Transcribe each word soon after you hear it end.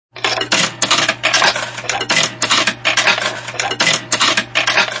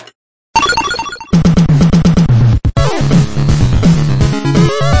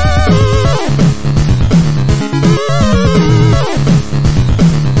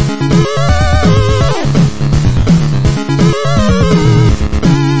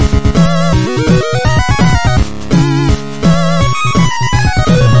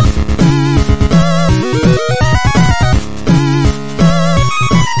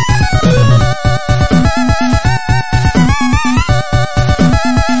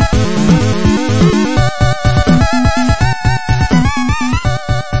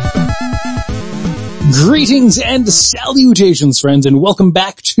Greetings and salutations, friends, and welcome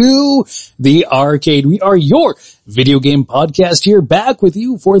back to The Arcade. We are your video game podcast here, back with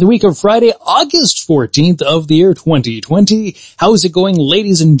you for the week of Friday, August 14th of the year 2020. How's it going,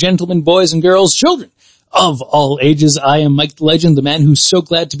 ladies and gentlemen, boys and girls, children of all ages? I am Mike the Legend, the man who's so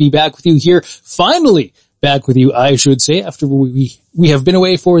glad to be back with you here. Finally back with you, I should say, after we have been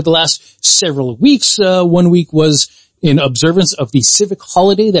away for the last several weeks. 1 week was in observance of the civic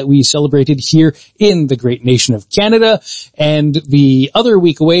holiday that we celebrated here in the great nation of Canada. And the other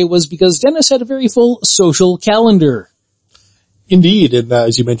week away was because Dennis had a very full social calendar. Indeed, and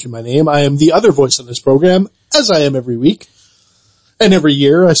as you mentioned my name, I am the other voice on this program, as I am every week. And every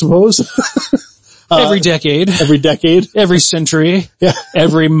year, I suppose. Every decade. Every decade. Every century. Yeah.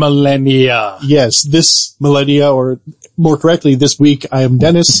 Every millennia. Yes, this millennia, or more correctly, this week, I am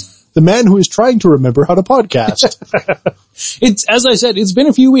Dennis, the man who is trying to remember how to podcast. It's, as I said, it's been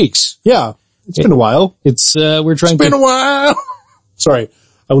a few weeks. Yeah, it's been a while. It's, we're trying It's been a while. Sorry,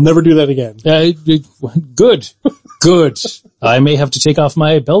 I will never do that again. Good. I may have to take off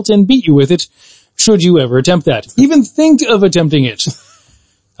my belt and beat you with it, should you ever attempt that. Even think of attempting it.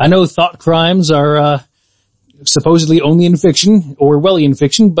 I know thought crimes are, supposedly only in fiction, Orwellian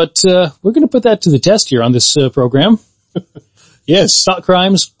fiction, but, we're gonna put that to the test here on this, program. Yes. Thought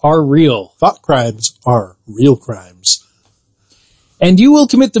crimes are real. Thought crimes are real crimes. And you will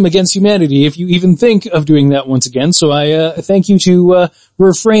commit them against humanity if you even think of doing that once again. So I thank you to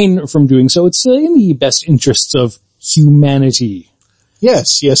refrain from doing so. It's in the best interests of humanity.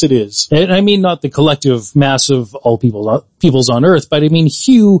 Yes, it is. And I mean not the collective mass of all peoples on Earth, but I mean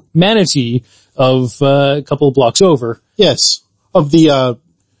humanity of a couple of blocks over. Yes, of the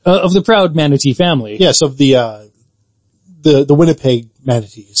proud manatee family. Yes, of the Winnipeg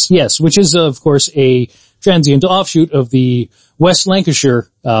manatees. Yes, which is of course a transient offshoot of the West Lancashire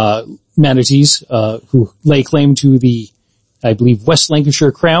manatees, who lay claim to the, I believe, West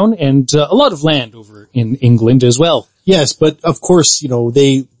Lancashire crown and a lot of land over in England as well. Yes, but of course,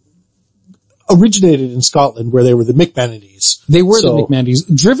 they originated in Scotland, where they were the Mick-manatees. They were the Mick-manatees,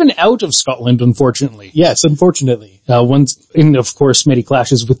 driven out of Scotland, unfortunately. Yes, unfortunately. Of course, many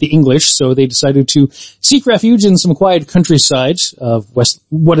clashes with the English, so they decided to seek refuge in some quiet countryside of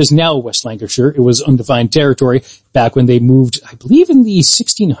what is now West Lancashire. It was undefined territory back when they moved, I believe, in the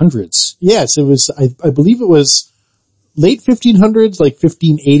 1600s. Yes, it was, I believe it was late 1500s, like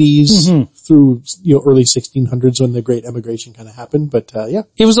 1580s through, early 1600s when the Great Emigration kind of happened. But, yeah.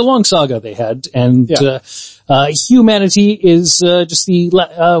 It was a long saga they had, and, humanity is, just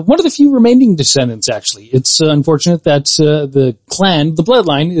one of the few remaining descendants, actually. It's unfortunate that, the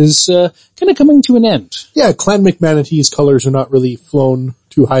bloodline is, kind of coming to an end. Yeah, Clan McManatee's colors are not really flown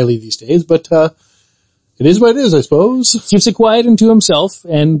too highly these days, but, it is what it is, I suppose. Keeps it quiet and to himself,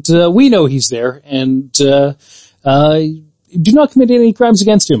 and, we know he's there, and, do not commit any crimes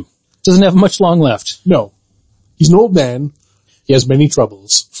against him. Doesn't have much long left. No. He's an old man. He has many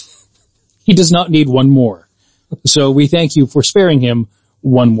troubles. He does not need one more. So we thank you for sparing him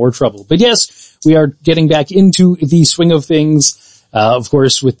one more trouble. But yes, we are getting back into the swing of things. Of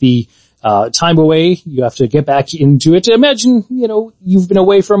course, with the time away, you have to get back into it. Imagine, you've been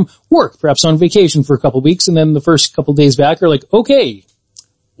away from work, perhaps on vacation for a couple of weeks, and then the first couple of days back are like, okay,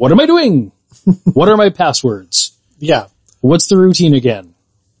 what am I doing? What are my passwords? Yeah. What's the routine again?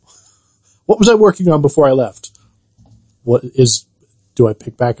 What was I working on before I left? Do I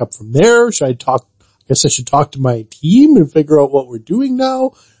pick back up from there? I guess I should talk to my team and figure out what we're doing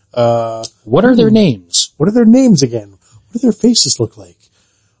now. What are their names? What are their names again? What do their faces look like?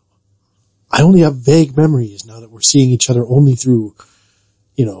 I only have vague memories now that we're seeing each other only through,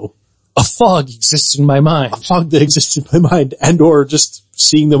 a fog exists in my mind. A fog that exists in my mind, and or just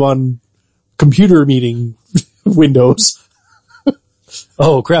seeing them on computer meeting windows.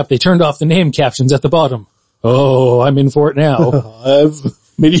 Oh crap, they turned off the name captions at the bottom. Oh, I'm in for it now. I've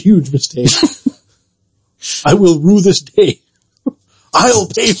made a huge mistake. I will rue this day. I'll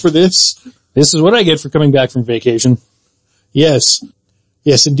pay for this. This is what I get for coming back from vacation. Yes.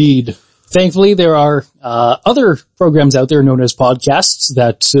 Yes, indeed. Thankfully, there are other programs out there known as podcasts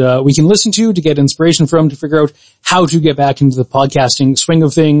that we can listen to get inspiration from, to figure out how to get back into the podcasting swing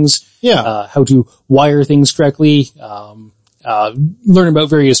of things. Yeah. How to wire things correctly. Learn about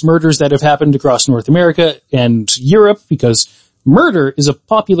various murders that have happened across North America and Europe, because murder is a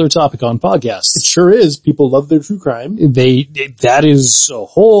popular topic on podcasts. It sure is. People love their true crime. That is a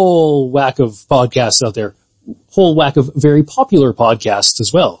whole whack of podcasts out there. Whole whack of very popular podcasts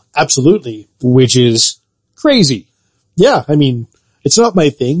as well. Absolutely. Which is crazy. Yeah, I mean, it's not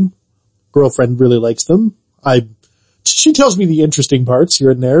my thing. Girlfriend really likes them. She tells me the interesting parts here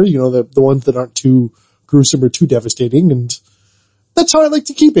and there, the ones that aren't too gruesome or too devastating, and that's how I like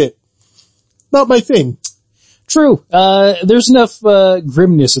to keep it. Not my thing. True. There's enough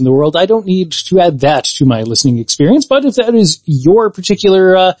grimness in the world. I don't need to add that to my listening experience, but if that is your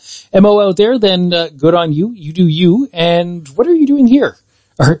particular MO out there, then good on you. You do you. And what are you doing here?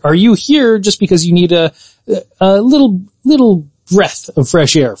 Are you here just because you need a little breath of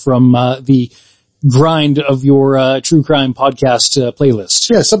fresh air from the grind of your true crime podcast playlist?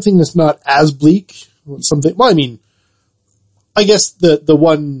 Yeah, something that's not as bleak. Something. Well, I mean, I guess the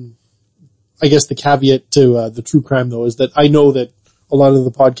caveat to the true crime though is that I know that a lot of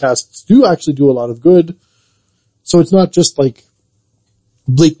the podcasts do actually do a lot of good. So it's not just like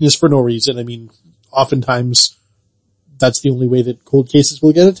bleakness for no reason. I mean, oftentimes that's the only way that cold cases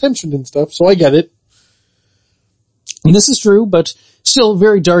will get attention and stuff. So I get it. And this is true, but still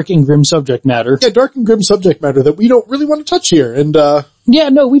very dark and grim subject matter. Yeah, dark and grim subject matter that we don't really want to touch here. And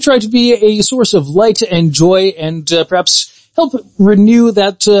we try to be a source of light and joy and perhaps help renew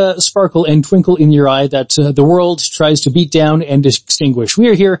that sparkle and twinkle in your eye that the world tries to beat down and extinguish. We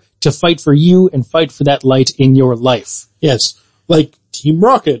are here to fight for you and fight for that light in your life. Yes, like Team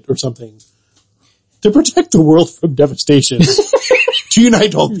Rocket or something. To protect the world from devastation. To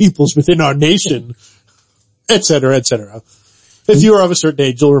unite all peoples within our nation. Etc., etc. If you are of a certain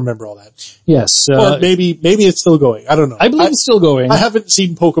age, you'll remember all that. Yes. Or maybe it's still going. I don't know. I believe it's still going. I haven't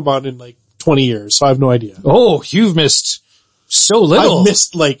seen Pokemon in like 20 years, so I have no idea. Oh, you've missed so little. I've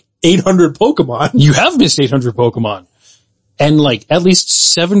missed like 800 Pokemon. You have missed 800 Pokemon. And like at least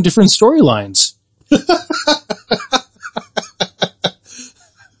 7 different storylines.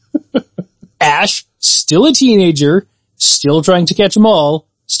 Ash, still a teenager, still trying to catch them all,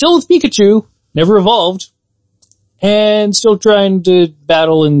 still with Pikachu, never evolved, and still trying to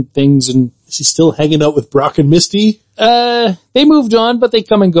battle and things. And she's still hanging out with Brock and Misty. They moved on, but they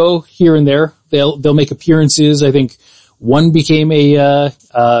come and go here and there. They'll make appearances. I think one became one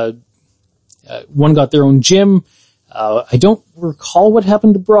got their own gym. I don't recall what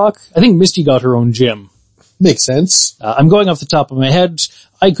happened to Brock. I think Misty got her own gym. Makes sense. I'm going off the top of my head.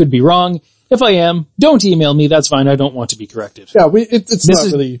 I could be wrong. If I am, don't email me. That's fine. I don't want to be corrected. Yeah, it's not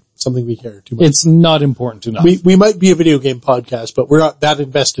really something we care too much. It's not important enough. We might be a video game podcast, but we're not that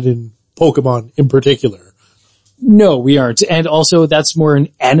invested in Pokemon in particular. No, we aren't. And also, that's more an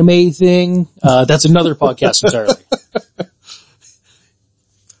anime thing. That's another podcast entirely.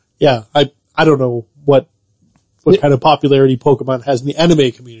 Yeah, I don't know what kind of popularity Pokemon has in the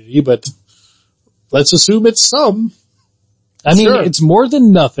anime community, but let's assume it's some. I mean, sure. It's more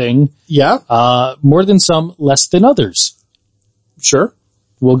than nothing. Yeah. More than some, less than others. Sure.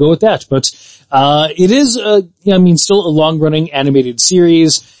 We'll go with that. But, it is, still a long-running animated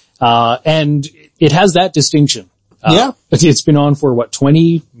series, and it has that distinction. Yeah. It's been on for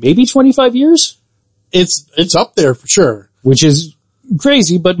 20, maybe 25 years? It's up there for sure. Which is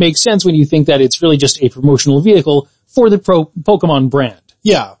crazy, but makes sense when you think that it's really just a promotional vehicle for the Pokemon brand.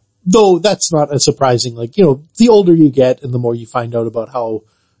 Yeah. Though that's not as surprising. Like, the older you get and the more you find out about how,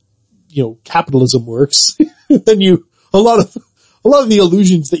 capitalism works, then a lot of the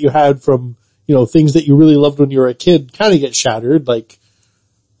illusions that you had from, things that you really loved when you were a kid kind of get shattered. Like,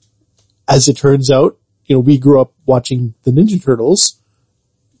 as it turns out, we grew up watching the Ninja Turtles.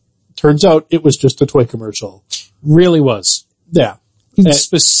 Turns out it was just a toy commercial. Really was. Yeah.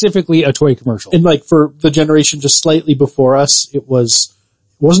 Specifically a toy commercial. And like for the generation just slightly before us, it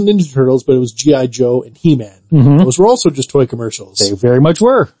wasn't Ninja Turtles, but it was G.I. Joe and He-Man. Mm-hmm. Those were also just toy commercials. They very much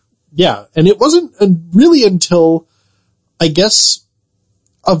were. Yeah. And it wasn't really until, I guess,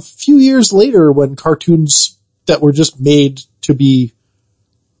 a few years later when cartoons that were just made to be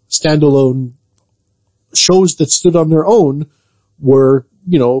standalone shows that stood on their own were,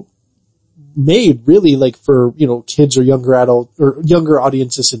 made really like for, kids or younger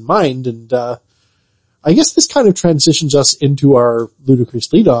audiences in mind. And, I guess this kind of transitions us into our ludicrous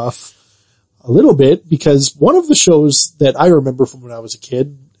leadoff a little bit, because one of the shows that I remember from when I was a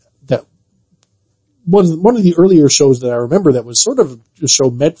kid, that one of the earlier shows that I remember that was sort of a show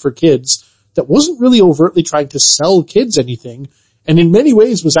meant for kids that wasn't really overtly trying to sell kids anything, and in many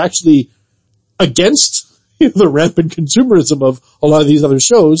ways was actually against the rampant consumerism of a lot of these other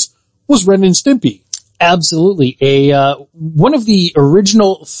shows, was Ren and Stimpy. Absolutely. One of the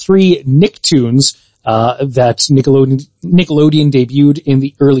original 3 Nicktoons that Nickelodeon debuted in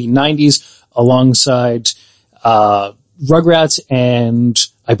the early 90s alongside Rugrats and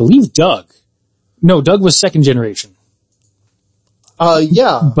I believe Doug. No, Doug was second generation.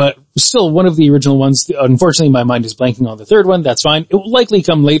 Yeah. But still one of the original ones. Unfortunately, my mind is blanking on the third one. That's fine. It will likely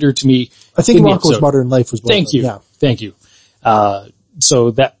come later to me. I think Rocko's Modern Life was one Thank of them. you. Yeah. Thank you.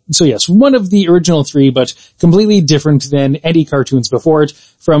 So yes, one of the original three, but completely different than any cartoons before it,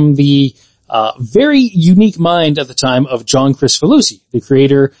 from the very unique mind at the time of John Kricfalusi, the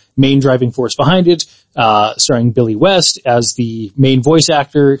creator, main driving force behind it, starring Billy West as the main voice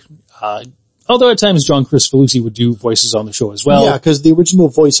actor, although at times John Kricfalusi would do voices on the show as well. Yeah, because the original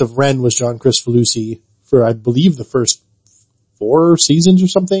voice of Ren was John Kricfalusi for, I believe, the first 4 seasons or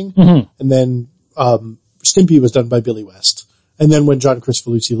something. Mm-hmm. And then Stimpy was done by Billy West. And then when John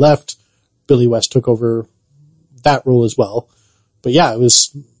Kricfalusi left, Billy West took over that role as well. But yeah, it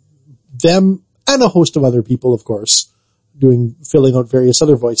was them and a host of other people, of course, filling out various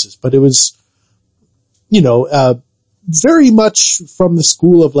other voices. But it was, very much from the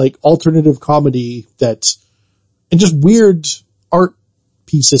school of like alternative comedy and just weird art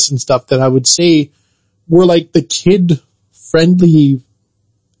pieces and stuff that I would say were like the kid friendly,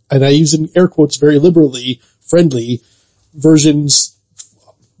 and I use in air quotes very liberally, friendly versions,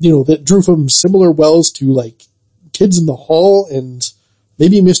 that drew from similar wells to like Kids in the Hall and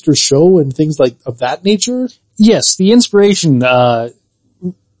maybe Mr. Show and things like of that nature. Yes, the inspiration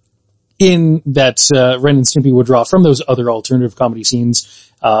in that Ren and Stimpy would draw from those other alternative comedy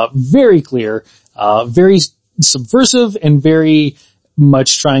scenes, very clear, very subversive, and very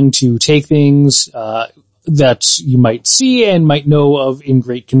much trying to take things that you might see and might know of in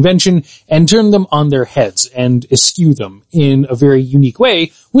great convention and turn them on their heads and eschew them in a very unique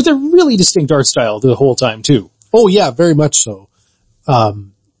way with a really distinct art style the whole time too. Oh yeah, very much so. I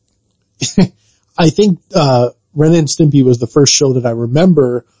think Ren and Stimpy was the first show that I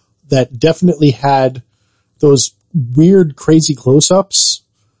remember that definitely had those weird, crazy close-ups.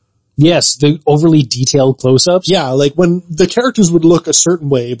 Yes, the overly detailed close-ups. Yeah, like when the characters would look a certain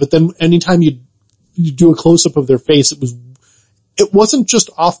way, but then anytime you do a close-up of their face, it wasn't just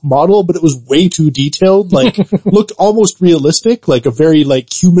off-model, but it was way too detailed, like looked almost realistic, like a very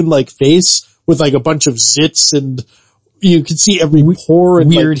like human-like face with like a bunch of zits, and you could see every pore and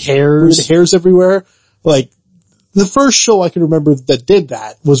weird hairs everywhere. Like the first show I can remember that did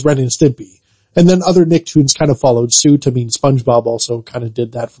that was Ren and Stimpy. And then other Nicktoons kind of followed suit. I mean, SpongeBob also kind of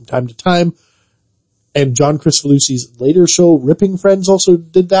did that from time to time. And John Kricfalusi's later show, Ripping Friends, also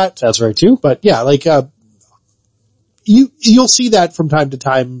did that. That's right too. But yeah, like, you'll see that from time to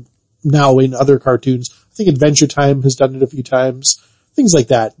time now in other cartoons. I think Adventure Time has done it a few times. Things like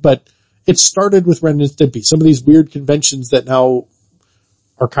that. But it started with Ren and Stimpy. Some of these weird conventions that now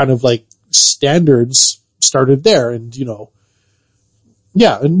are kind of like standards started there. And,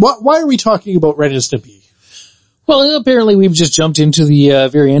 yeah. And why are we talking about Ren and Stimpy? Well, apparently we've just jumped into the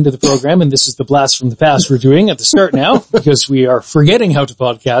very end of the program, and this is the blast from the past we're doing at the start now, because we are forgetting how to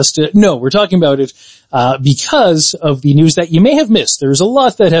podcast. No, we're talking about it because of the news that you may have missed. There's a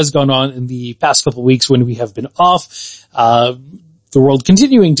lot that has gone on in the past couple of weeks when we have been off. The world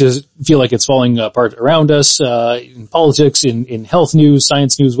continuing to feel like it's falling apart around us, in politics, in health news,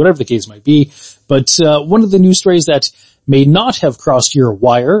 science news, whatever the case might be. But one of the news stories that may not have crossed your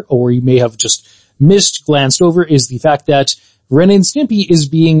wire, or you may have just glanced over, is the fact that Ren and Stimpy is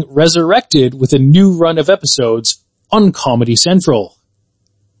being resurrected with a new run of episodes on Comedy Central.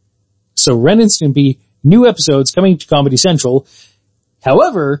 So Ren and Stimpy, new episodes coming to Comedy Central.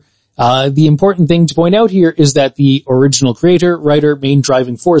 However, the important thing to point out here is that the original creator, writer, main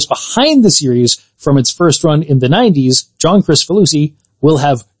driving force behind the series from its first run in the 90s, John Kricfalusi, will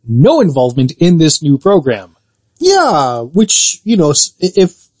have no involvement in this new program. Yeah, which,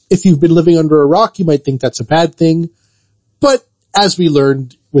 if you've been living under a rock, you might think that's a bad thing. But as we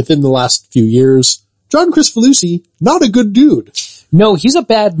learned within the last few years, John Kricfalusi, not a good dude. No, he's a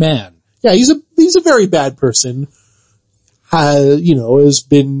bad man. Yeah, he's a very bad person. Has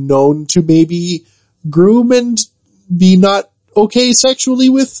been known to maybe groom and be not okay sexually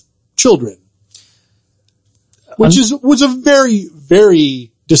with children. Which was a very,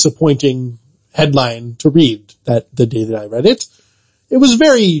 very disappointing headline to read that the day that I read it. It was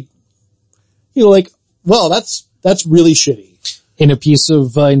very, well, that's really shitty. In a piece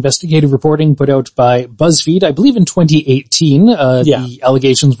of investigative reporting put out by BuzzFeed, I believe in 2018, the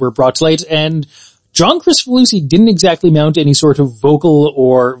allegations were brought to light, and John Kricfalusi didn't exactly mount any sort of vocal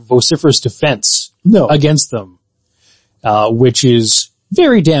or vociferous defense against them, which is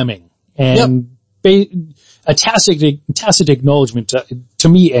very damning and a tacit acknowledgement to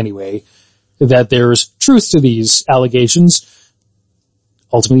me anyway, that there's truth to these allegations.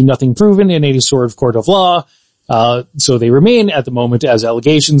 Ultimately nothing proven in any sort of court of law, so they remain at the moment as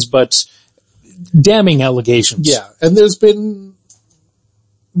allegations, but damning allegations. Yeah, and there's been,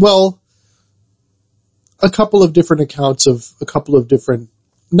 a couple of different accounts of a couple of different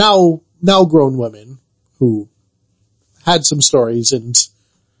now grown women who had some stories, and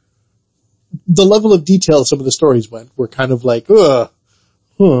the level of detail some of the stories were kind of like,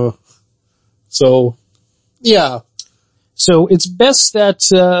 So, yeah. So it's best that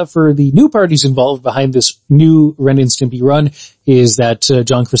for the new parties involved behind this new Ren and Stimpy run is that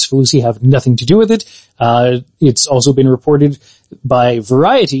John Kricfalusi have nothing to do with it. It's also been reported by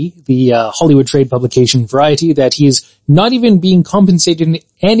Variety, the Hollywood trade publication Variety, that he is not even being compensated in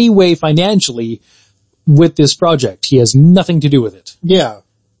any way financially with this project. He has nothing to do with it. Yeah.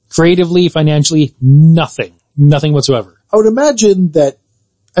 Creatively, financially, nothing. Nothing whatsoever. I would imagine that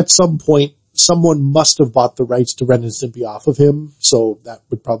at some point someone must have bought the rights to Ren and Stimpy off of him, so that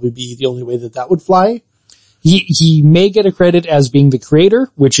would probably be the only way that would fly. He may get a credit as being the creator,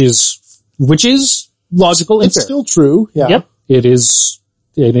 which is logical and it's fair. Still true, yeah. Yep. It is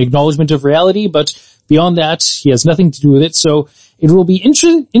an acknowledgement of reality, but beyond that, he has nothing to do with it. So it will be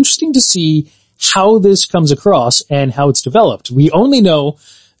interesting to see how this comes across and how it's developed. We only know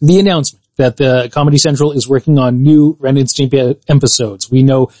the announcement that the Comedy Central is working on new Ren and Stimpy episodes. We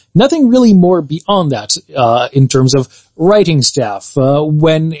know nothing really more beyond that, in terms of writing staff,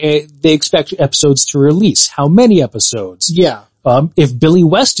 when they expect episodes to release, how many episodes. Yeah. If Billy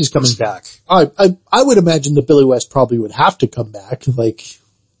West is coming back. I would imagine that Billy West probably would have to come back, like.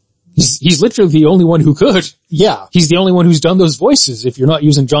 He's literally the only one who could. Yeah. He's the only one who's done those voices if you're not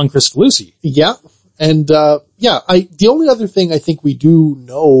using John Kricfalusi. Yeah. And, the only other thing I think we do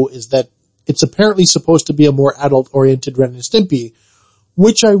know is that it's apparently supposed to be a more adult-oriented Ren and Stimpy,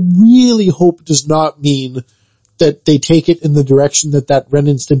 which I really hope does not mean that they take it in the direction that Ren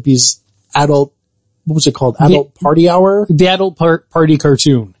and Stimpy's adult, what was it called? Adult Party Hour? The adult party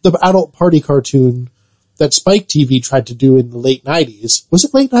cartoon. The adult party cartoon that Spike TV tried to do in the late 90s. Was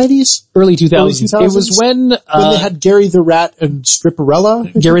it late 90s? Early 2000s. It was when they had Gary the Rat and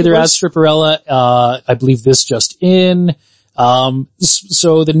Stripperella? Gary the Rat, Stripperella, I believe this just in.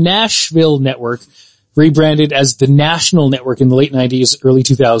 So the Nashville network rebranded as the National Network in the late 90s, early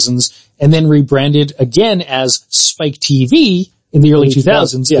 2000s, and then rebranded again as Spike TV in the early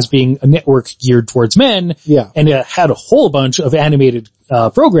 2000s as being a network geared towards men. Yeah. And it had a whole bunch of animated,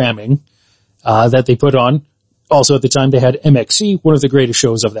 programming, that they put on. Also at the time they had MXC, one of the greatest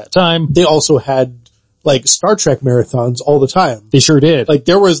shows of that time. They also had like Star Trek marathons all the time. They sure did. Like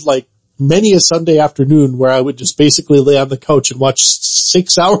there was like many a Sunday afternoon where I would just basically lay on the couch and watch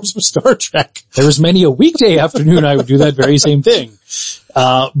 6 hours of Star Trek. There was many a weekday afternoon I would do that very same thing.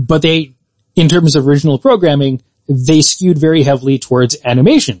 But they, in terms of original programming, they skewed very heavily towards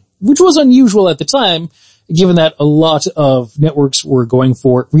animation, which was unusual at the time, given that a lot of networks were going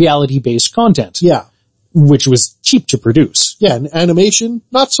for reality-based content. Yeah. Which was cheap to produce. Yeah, and animation,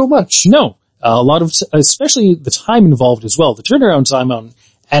 not so much. No. A lot of, especially the time involved as well. The turnaround time on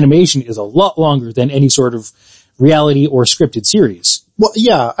animation is a lot longer than any sort of reality or scripted series. Well,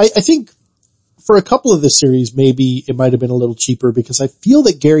 yeah, I think for a couple of the series, maybe it might have been a little cheaper because I feel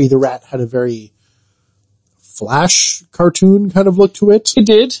that Gary the Rat had a very Flash cartoon kind of look to it. It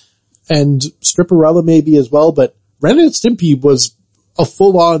did. And Stripperella maybe as well, but Ren and Stimpy was a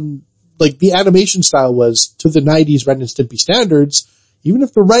full-on, like the animation style was to the 90s Ren and Stimpy standards, even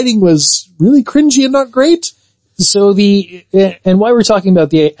if the writing was really cringy and not great. So and why we're talking about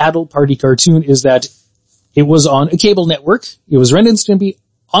the adult party cartoon is that it was on a cable network. It was Ren and Stimpy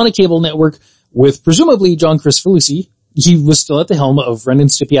on a cable network with presumably John Kricfalusi. He was still at the helm of Ren and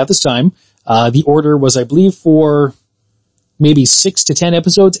Stimpy at this time. The order was, I believe, for maybe 6 to 10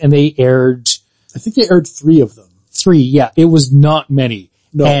 episodes, and they aired... I think they aired 3 of them. 3, yeah. It was not many.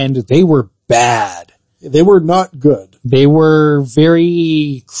 No. And they were bad. They were not good. They were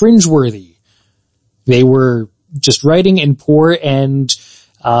very cringeworthy. They were just writing and poor, and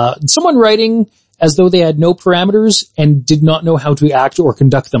someone writing as though they had no parameters and did not know how to act or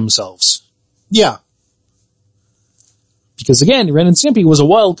conduct themselves. Yeah. Because again, Ren and Stimpy was a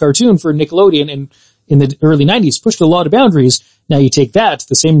wild cartoon for Nickelodeon and in the early 90s, pushed a lot of boundaries. Now you take that,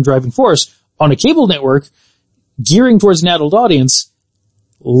 the same driving force, on a cable network, gearing towards an adult audience,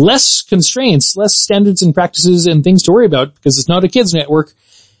 less constraints, less standards and practices and things to worry about because it's not a kids network.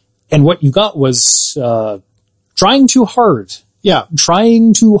 And what you got was, trying too hard. Yeah.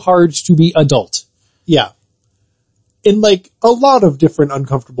 Trying too hard to be adult. Yeah. In like a lot of different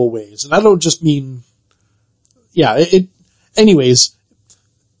uncomfortable ways. And I don't just mean, anyways,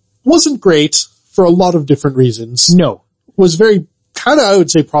 wasn't great for a lot of different reasons. No. Was very, I would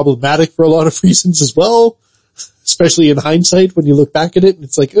say problematic for a lot of reasons as well. Especially in hindsight when you look back at it and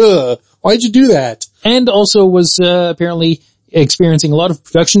it's like, why'd you do that? And also was, apparently experiencing a lot of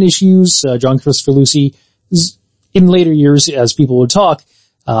production issues. John Kricfalusi, in later years, as people would talk,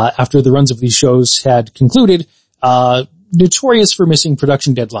 after the runs of these shows had concluded, notorious for missing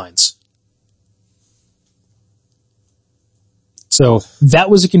production deadlines. So that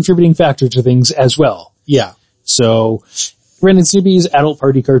was a contributing factor to things as well. Yeah. So Ren and Stimpy's adult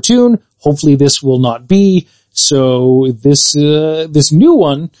party cartoon. Hopefully this will not be. So this new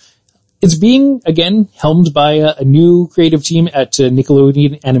one, it's being again helmed by a new creative team at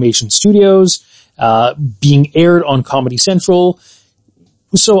Nickelodeon Animation Studios, being aired on Comedy Central.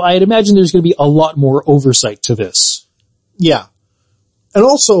 So I'd imagine there's going to be a lot more oversight to this. Yeah. And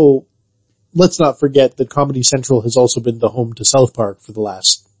also, let's not forget that Comedy Central has also been the home to South Park for the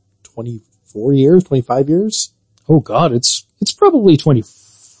last 24 years, 25 years. Oh God, it's probably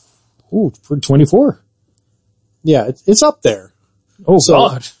 24. Yeah, it's up there. Oh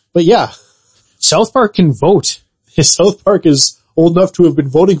God. But yeah, South Park can vote. South Park is old enough to have been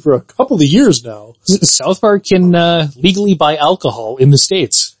voting for a couple of years now. South Park can legally buy alcohol in the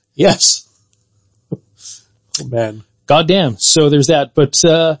States. Yes. Oh man. Goddamn. So there's that. But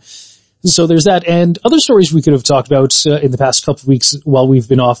so there's that, and other stories we could have talked about in the past couple of weeks while we've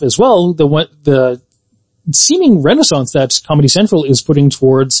been off as well. The seeming renaissance that Comedy Central is putting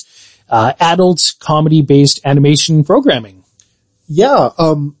towards adult comedy-based animation programming. Yeah.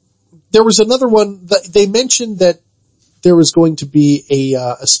 There was another one that they mentioned that there was going to be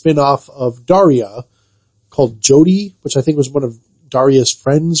a spin-off of Daria called Jody, which I think was one of Daria's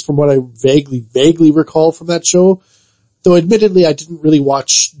friends from what I vaguely recall from that show. Though admittedly I didn't really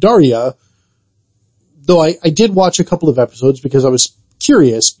watch Daria, though I did watch a couple of episodes because I was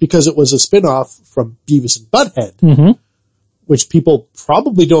curious because it was a spin-off from Beavis and Butthead, which people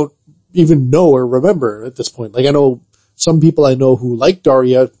probably don't even know or remember at this point. Like I know some people I know who like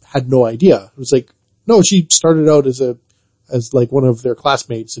Daria had no idea. It was like, no, she started out as like one of their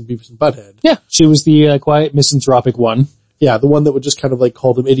classmates in Beavis and Butthead. Yeah, she was the quiet misanthropic one. Yeah, the one that would just kind of like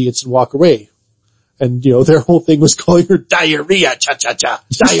call them idiots and walk away. And, you know, their whole thing was calling her diarrhea, cha-cha-cha,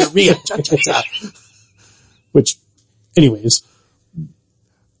 diarrhea, cha-cha-cha. Which, anyways,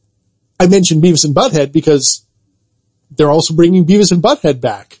 I mentioned Beavis and Butthead because they're also bringing Beavis and Butthead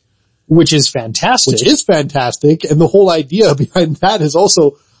back. Which is fantastic. And the whole idea behind that is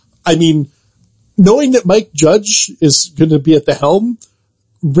also, I mean, knowing that Mike Judge is going to be at the helm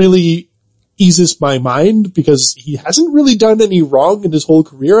really eases my mind because he hasn't really done any wrong in his whole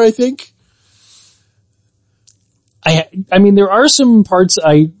career, I think. I mean, there are some parts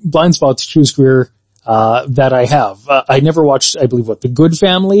blind spots to his career, that I have. I never watched, I believe, The Good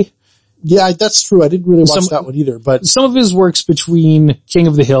Family? Yeah, that's true. I didn't really watch that one either, but some of his works between King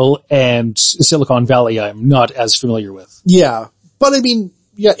of the Hill and Silicon Valley I'm not as familiar with. Yeah. But I mean,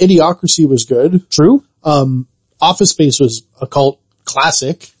 yeah, Idiocracy was good. True. Office Space was a cult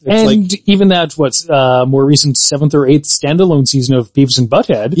classic. And even that, more recent 7th or 8th standalone season of Beavis and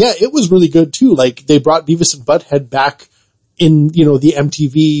Butthead. Yeah, it was really good too. Like, they brought Beavis and Butthead back in, you know, the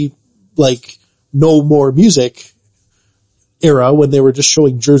MTV, like, no more music era when they were just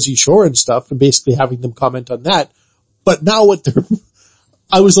showing Jersey Shore and stuff and basically having them comment on that. But now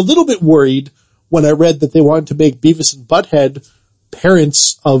I was a little bit worried when I read that they wanted to make Beavis and Butthead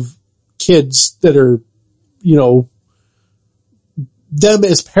parents of kids that are, you know, them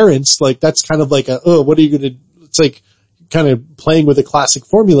as parents. Like, that's kind of like what are you going to, it's like kind of playing with a classic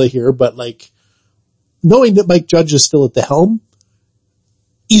formula here, but like knowing that Mike Judge is still at the helm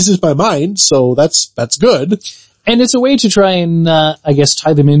eases my mind. So that's good. And it's a way to try and, I guess,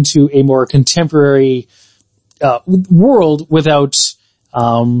 tie them into a more contemporary, world without,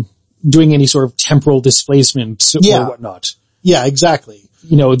 doing any sort of temporal displacement or whatnot. Yeah, exactly.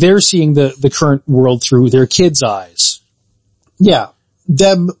 You know, they're seeing the current world through their kids' eyes. Yeah.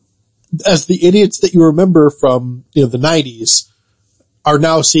 Them, as the idiots that you remember from, you know, the 90s, are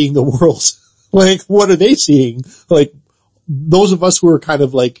now seeing the world. Like, what are they seeing? Like, those of us who are kind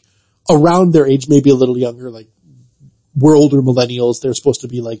of like around their age, maybe a little younger, like, we're older millennials, they're supposed to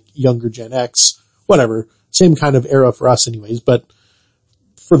be like younger Gen X, whatever. Same kind of era for us anyways, but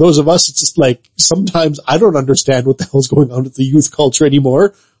for those of us, it's just like, sometimes I don't understand what the hell's going on with the youth culture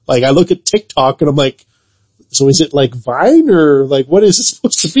anymore. Like, I look at TikTok and I'm like, so is it like Vine or like, what is it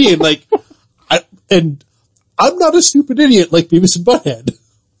supposed to be? And like, I'm not a stupid idiot like Beavis and Butthead.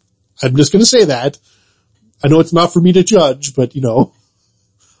 I'm just gonna say that. I know it's not for me to judge, but you know,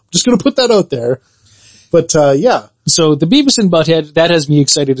 I'm just gonna put that out there. But, yeah. So the Beavis and Butthead, that has me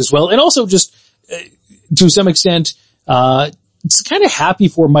excited as well. And also just, to some extent, it's kind of happy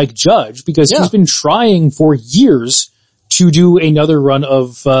for Mike Judge because he's been trying for years to do another run of,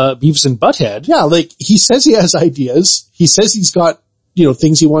 Beavis and Butthead. Yeah, like, he says he has ideas. He says he's got, you know,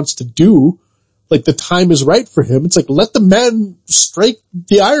 things he wants to do. Like, the time is right for him. It's like, let the man strike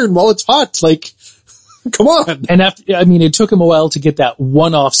the iron while it's hot. Like, Come on. And it took him a while to get that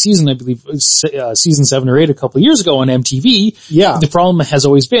one-off season, I believe, season 7 or 8 a couple of years ago on MTV. Yeah. The problem has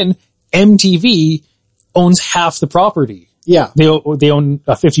always been MTV owns half the property. Yeah. They own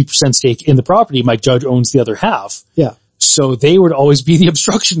a 50% stake in the property. Mike Judge owns the other half. Yeah. So they would always be the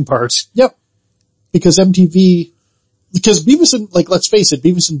obstruction part. Yep. Because Beavis and, let's face it,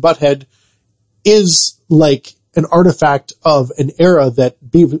 Beavis and Butthead is like an artifact of an era that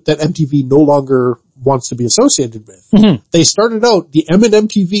MTV no longer wants to be associated with. Mm-hmm. They started out, the M in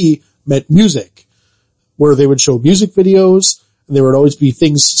MTV meant music, where they would show music videos, and there would always be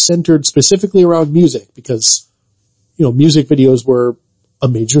things centered specifically around music, because, music videos were a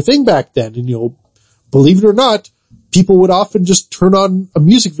major thing back then. And, believe it or not, people would often just turn on a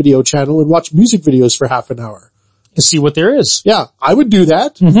music video channel and watch music videos for half an hour. And see what there is. Yeah, I would do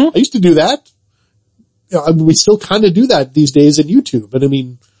that. Mm-hmm. I used to do that. We still kind of do that these days in YouTube.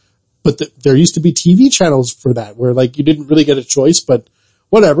 But there used to be TV channels for that where you didn't really get a choice, but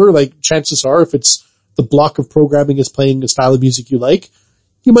whatever, chances are if it's the block of programming is playing a style of music you like,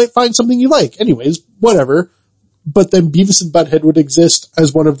 you might find something you like. Anyways, whatever. But then Beavis and Butthead would exist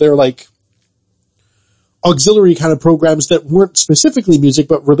as one of their auxiliary kind of programs that weren't specifically music,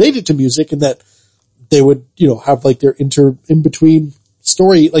 but related to music, and that they would, have their in between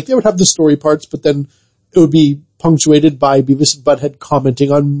story, they would have the story parts, but then it would be punctuated by Beavis and Butthead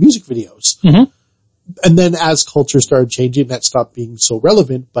commenting on music videos. Mm-hmm. And then as culture started changing, that stopped being so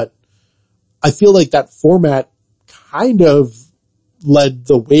relevant, but I feel like that format kind of led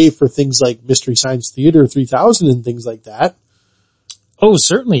the way for things like Mystery Science Theater 3000 and things like that. Oh,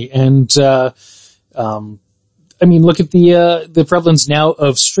 certainly. And, look at the prevalence now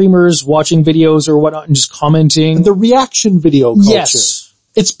of streamers watching videos or whatnot and just commenting. And the reaction video culture. Yes.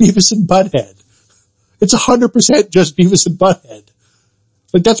 It's Beavis and Butthead. It's 100% just Beavis and Butthead.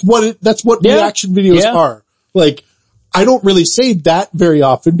 That's what reaction videos are. I don't really say that very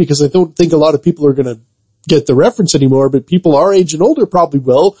often because I don't think a lot of people are gonna get the reference anymore, but people our age and older probably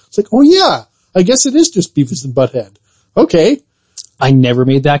will. It's oh yeah, I guess it is just Beavis and Butthead. Okay. I never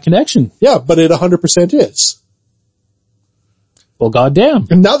made that connection. Yeah, but it 100% is. Well, goddamn.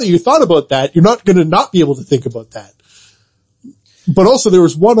 And now that you thought about that, you're not gonna not be able to think about that. But also there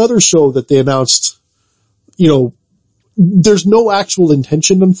was one other show that they announced, there's no actual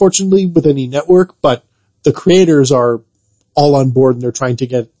intention, unfortunately, with any network, but the creators are all on board and they're trying to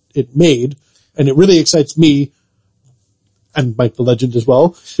get it made. And it really excites me and Mike the Legend as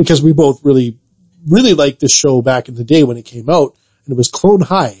well, because we both really, really liked this show back in the day when it came out, and it was Clone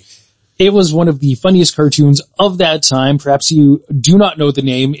High. It was one of the funniest cartoons of that time. Perhaps you do not know the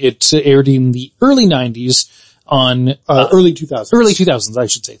name. It aired in the early 90s on early 2000s. Early 2000s, I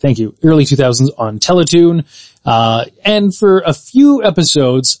should say. Thank you. Early 2000s on Teletoon. And for a few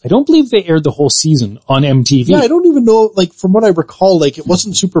episodes, I don't believe they aired the whole season on MTV. Yeah, I don't even know, from what I recall, it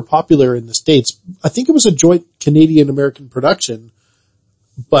wasn't super popular in the States. I think it was a joint Canadian-American production,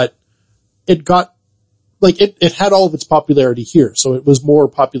 but it got, it had all of its popularity here. So it was more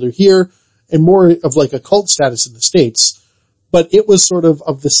popular here and more of a cult status in the States, but it was sort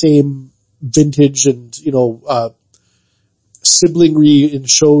of the same vintage and, siblingry in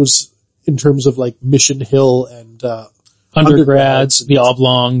shows in terms of Mission Hill and, Undergrads, the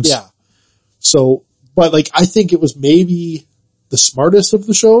Oblongs. Yeah. So, but I think it was maybe the smartest of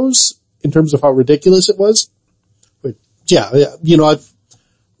the shows in terms of how ridiculous it was. But yeah,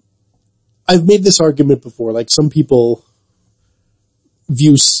 I've made this argument before. Some people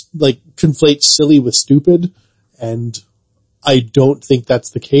conflate silly with stupid, and I don't think that's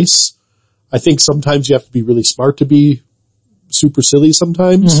the case. I think sometimes you have to be really smart to be super silly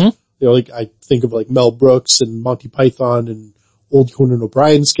sometimes. Mm-hmm. I think of Mel Brooks and Monty Python and old Conan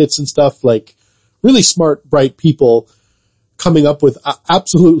O'Brien skits and stuff, really smart, bright people coming up with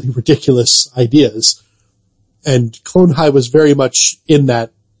absolutely ridiculous ideas. And Clone High was very much in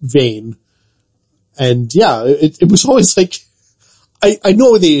that vein. And yeah, it was always I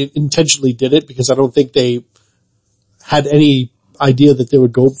know they intentionally did it because I don't think they had any idea that they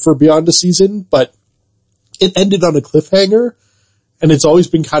would go for beyond a season, but it ended on a cliffhanger, and it's always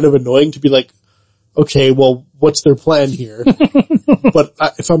been kind of annoying to be okay, well, what's their plan here? But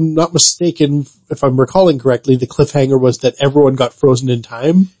if I'm not mistaken, if I'm recalling correctly, the cliffhanger was that everyone got frozen in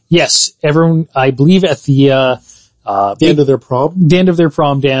time. Yes, everyone, I believe at the end of their prom? The end of their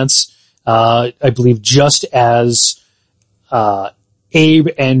prom dance, I believe just as, Abe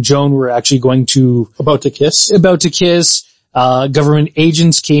and Joan were actually about to kiss. Government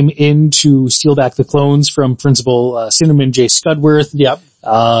agents came in to steal back the clones from Principal Cinnamon J. Scudworth. Yep.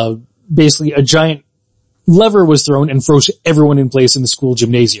 Basically a giant lever was thrown and froze everyone in place in the school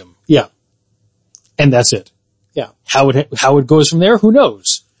gymnasium. Yeah. And that's it. Yeah. How it goes from there, who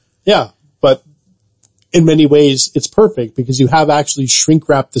knows? Yeah. But in many ways, it's perfect because you have actually shrink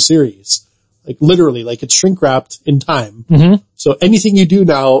wrapped the series. Like literally, like it's shrink wrapped in time. Mm-hmm. So anything you do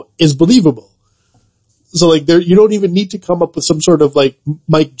now is believable. So like you don't even need to come up with some sort of like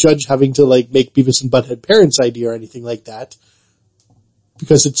Mike Judge having to like make Beavis and Butthead Parents idea or anything like that.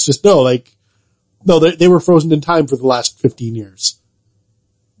 Because it's just, they were frozen in time for the last 15 years.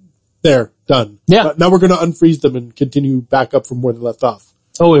 There, done. Yeah. Now we're going to unfreeze them and continue back up from where they left off.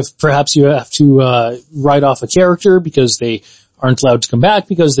 Oh, if perhaps you have to, write off a character because they aren't allowed to come back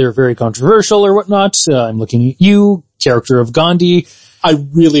because they're very controversial or whatnot. I'm looking at you, character of Gandhi. I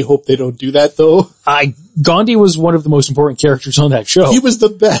really hope they don't do that though. Gandhi was one of the most important characters on that show. He was the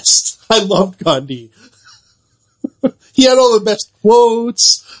best. I loved Gandhi. He had all the best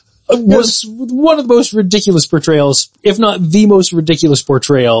quotes. Was one of the most ridiculous portrayals, if not the most ridiculous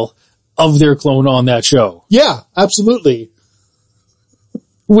portrayal of their clone on that show. Yeah, absolutely.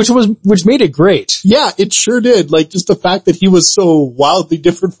 Which made it great. Yeah, it sure did. Like just the fact that he was so wildly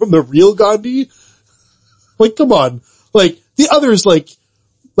different from the real Gandhi. Like, come on. Like the others, like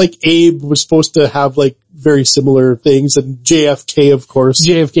Abe was supposed to have like very similar things, and JFK, of course.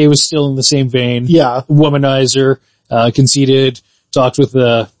 JFK was still in the same vein. Yeah. Womanizer, conceited, talked with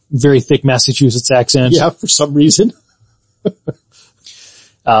a very thick Massachusetts accent. Yeah, for some reason.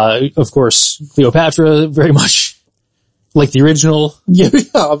 Of course, Cleopatra, very much like the original. Yeah,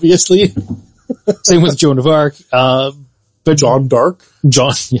 obviously. Same with Joan of Arc. But John Dark.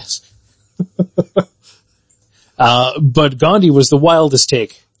 Yes. But Gandhi was the wildest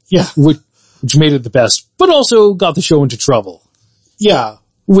take. Yeah. Which made it the best, but also got the show into trouble. Yeah.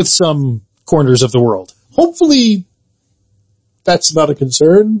 With some corners of the world. Hopefully that's not a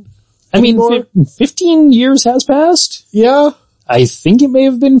concern. I mean, 15 years has passed. Yeah. I think it may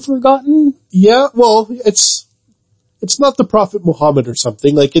have been forgotten. Yeah. Well, it's not the Prophet Muhammad or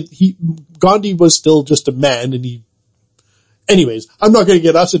something. Like Gandhi was still just a man and anyways, I'm not going to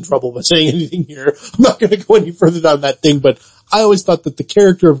get us in trouble by saying anything here. I'm not going to go any further down that thing, but I always thought that the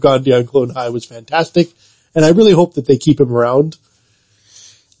character of Gandhi on Clone High was fantastic, and I really hope that they keep him around.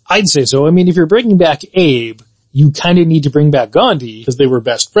 I'd say so. I mean, if you're bringing back Abe, you kind of need to bring back Gandhi. Because they were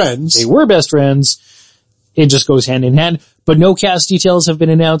best friends. They were best friends. It just goes hand in hand. But no cast details have been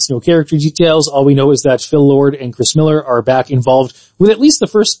announced, no character details. All we know is that Phil Lord and Chris Miller are back involved with at least the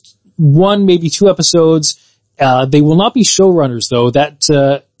first one, maybe 2 episodes. They will not be showrunners though.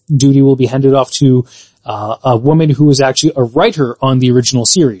 That duty will be handed off to a woman who was actually a writer on the original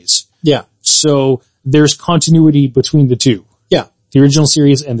series. Yeah. So there's continuity between the two. Yeah. The original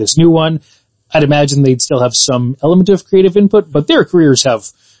series and this new one. I'd imagine they'd still have some element of creative input, but their careers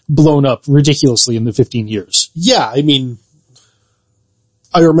have blown up ridiculously in the 15 years. Yeah, I mean,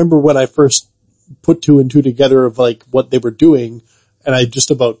 I remember when I first put 2 and 2 together of like what they were doing, and I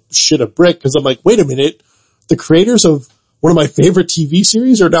just about shit a brick because I'm like, wait a minute, the creators of one of my favorite TV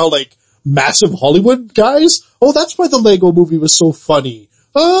series are now like massive Hollywood guys? Oh, that's why the Lego movie was so funny.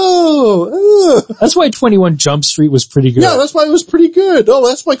 Oh, that's why 21 Jump Street was pretty good. Yeah, that's why it was pretty good. Oh,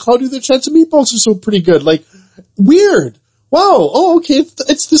 that's why Cloudy with a Chance of Meatballs is so pretty good. Like, weird. Wow. Oh, okay.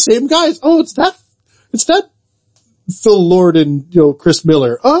 It's the same guys. Oh, it's that Phil Lord and, Chris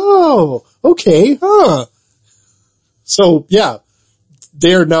Miller. Oh, okay. Huh. So, yeah,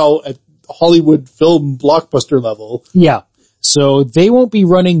 they are now at Hollywood film blockbuster level. Yeah. So they won't be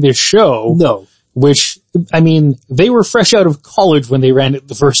running this show. No. Which, I mean, they were fresh out of college when they ran it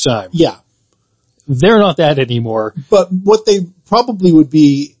the first time. Yeah. They're not that anymore. But what they probably would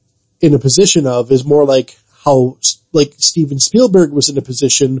be in a position of is more like how, like, Steven Spielberg was in a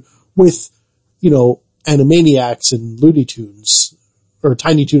position with, Animaniacs and Looney Tunes, or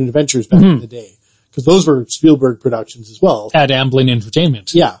Tiny Toon Adventures back in the day. Because those were Spielberg productions as well. At Amblin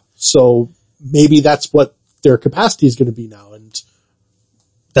Entertainment. Yeah. So maybe that's what their capacity is going to be now. And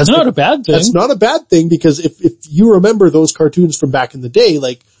that's not a bad thing. That's not a bad thing because if you remember those cartoons from back in the day,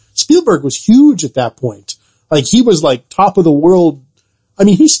 like Spielberg was huge at that point. Like he was like top of the world. I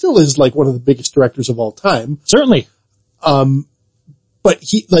mean, he still is like one of the biggest directors of all time. Certainly. But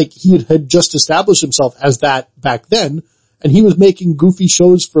he had just established himself as that back then, and he was making goofy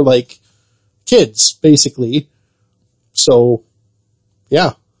shows for like kids, basically. So,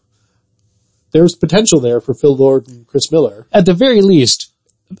 yeah. There's potential there for Phil Lord and Chris Miller. At the very least,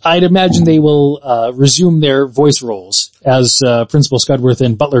 I'd imagine they will resume their voice roles as Principal Scudworth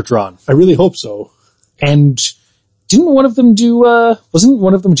and Butler Drawn. I really hope so. And didn't one of them do, wasn't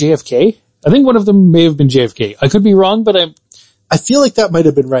one of them JFK? I think one of them may have been JFK. I could be wrong, but I feel like that might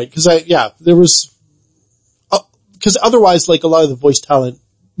have been right, because there was, because otherwise, like, a lot of the voice talent,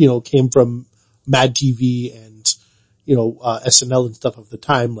 came from Mad TV and, SNL and stuff of the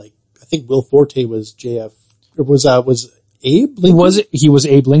time. Like, I think Will Forte was was Abe Lincoln? He was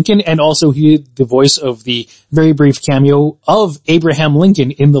Abe Lincoln, and also he did the voice of the very brief cameo of Abraham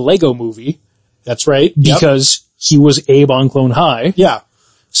Lincoln in the Lego movie. That's right. Because he was Abe on Clone High. Yeah.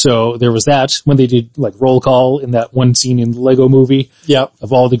 So there was that when they did like roll call in that one scene in the Lego movie. Yep.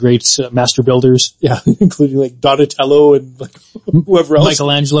 Of all the great master builders. Yeah, including like Donatello and like whoever else.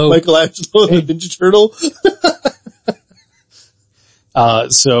 Michelangelo, the Ninja Turtle.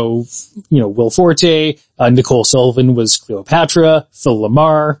 So, Will Forte, Nicole Sullivan was Cleopatra, Phil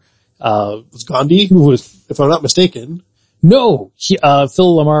Lamar, was Gandhi, if I'm not mistaken. No,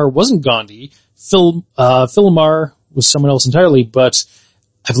 Phil Lamar wasn't Gandhi. Phil Lamar was someone else entirely, but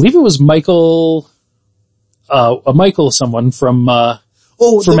I believe it was Michael someone from Mad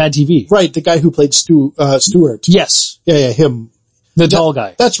TV. Right, the guy who played Stewart. Yes. Yeah, him. The tall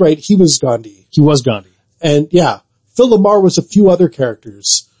guy. That's right, he was Gandhi. He was Gandhi. And yeah, Phil Lamar was a few other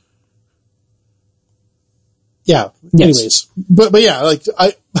characters. Yeah, yes. Anyways. But yeah, like,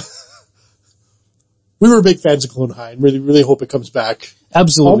 we were big fans of Clone High and really, really hope it comes back.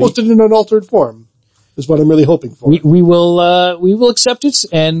 Absolutely. Almost in an altered form is what I'm really hoping for. We will accept it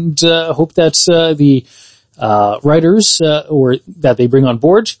and, hope that, the, writers, or that they bring on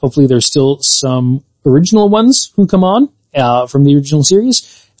board. Hopefully there's still some original ones who come on, from the original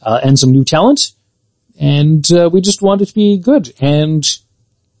series, and some new talent. And, we just want it to be good and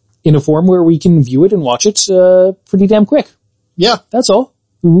in a form where we can view it and watch it, pretty damn quick. Yeah. That's all.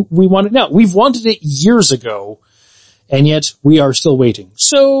 We want it now. We've wanted it years ago, and yet we are still waiting.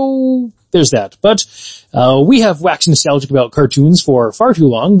 So there's that. But we have waxed nostalgic about cartoons for far too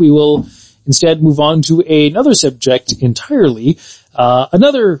long. We will instead move on to another subject entirely.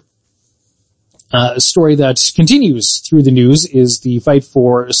 Another story that continues through the news is the fight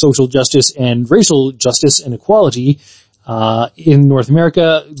for social justice and racial justice and equality in North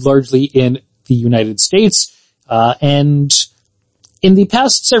America, largely in the United States, and in the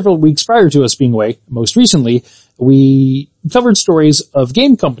past several weeks prior to us being away, most recently, we covered stories of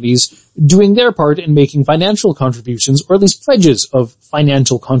game companies doing their part in making financial contributions, or at least pledges of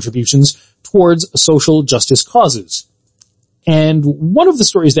financial contributions towards social justice causes. And one of the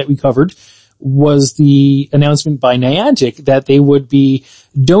stories that we covered was the announcement by Niantic that they would be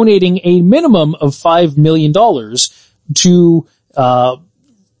donating a minimum of $5 million to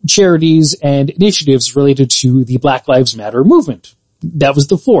charities and initiatives related to the Black Lives Matter movement. That was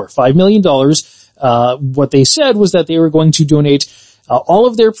the floor, $5 million. What they said was that they were going to donate all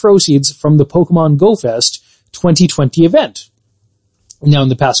of their proceeds from the Pokemon Go Fest 2020 event. Now, in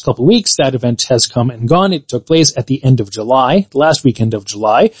the past couple of weeks, that event has come and gone. It took place at the end of July, the last weekend of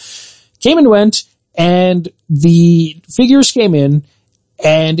July. Came and went, and the figures came in,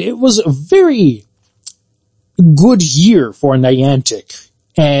 and it was a very good year for Niantic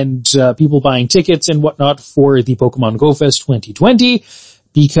and people buying tickets and whatnot for the Pokemon Go Fest 2020,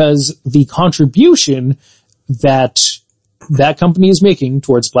 because the contribution that that company is making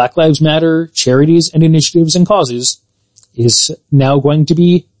towards Black Lives Matter, charities and initiatives and causes is now going to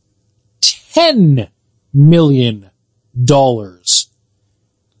be $10 million.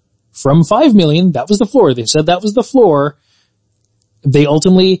 From $5 million, that was the floor. They said that was the floor. They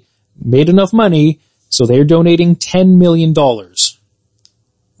ultimately made enough money, so they're donating $10 million.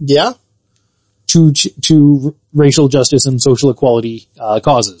 Yeah. To racial justice and social equality,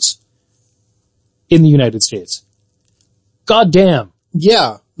 causes in the United States. God damn.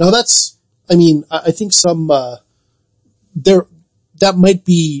 Yeah. No, I think some, that might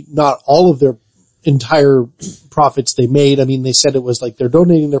be not all of their entire profits they made. I mean, they said it was like they're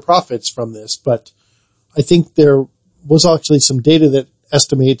donating their profits from this, but I think there was actually some data that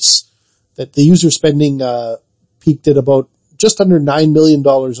estimates that the user spending, peaked at about just under $9 million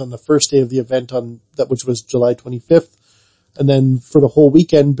on the first day of the event which was July 25th. And then for the whole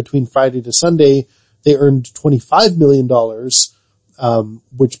weekend between Friday to Sunday, they earned $25 million,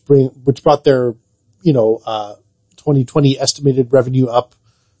 which brought their, 2020 estimated revenue up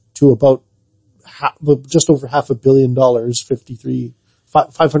to about just over $500 million,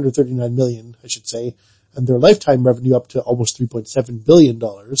 $539 million, I should say, and their lifetime revenue up to almost $3.7 billion.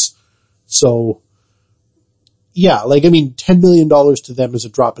 So, yeah, $10 million to them is a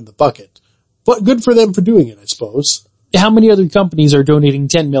drop in the bucket, but good for them for doing it, I suppose. How many other companies are donating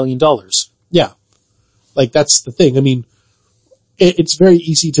 $10 million? Yeah. That's the thing. I mean, it's very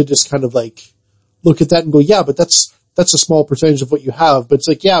easy to just kind of look at that and go, yeah, but that's a small percentage of what you have, but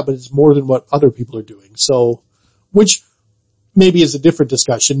it's yeah, but it's more than what other people are doing. So, which maybe is a different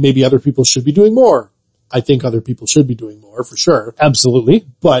discussion. Maybe other people should be doing more. I think other people should be doing more for sure. Absolutely.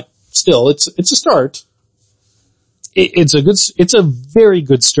 But still, it's a start. It's a very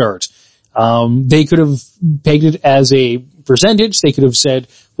good start. They could have pegged it as a percentage. They could have said,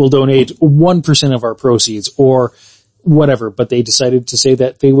 we'll donate 1% of our proceeds or whatever, but they decided to say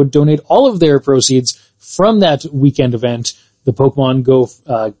that they would donate all of their proceeds from that weekend event, the Pokemon Go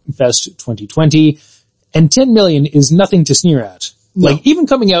Fest 2020, and 10 million is nothing to sneer at. No. Like, even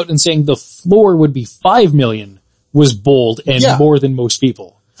coming out and saying the floor would be 5 million was bold and more than most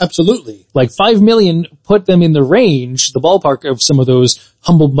people. Absolutely. Like 5 million put them in the range, the ballpark of some of those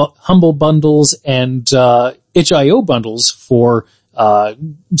humble bundles and itch.io bundles for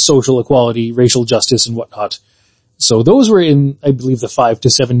social equality, racial justice, and whatnot. So those were in, I believe, the 5 to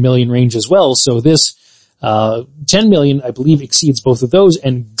 7 million range as well. So this 10 million, I believe, exceeds both of those,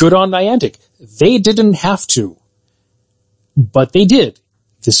 and good on Niantic. They didn't have to, but they did.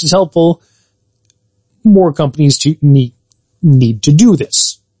 This is helpful. More companies need to do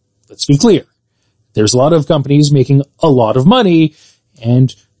this. Let's be clear. There's a lot of companies making a lot of money,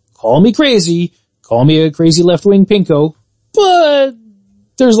 and call me crazy, call me a crazy left-wing pinko, but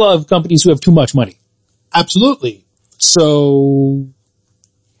there's a lot of companies who have too much money. Absolutely. So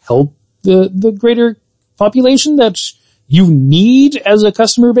help the greater population that you need as a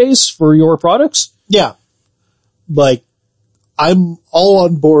customer base for your products. Yeah. Like, I'm all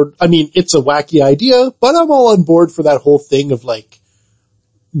on board. I mean, it's a wacky idea, but I'm all on board for that whole thing of like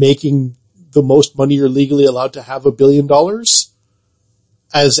making the most money you're legally allowed to have $1 billion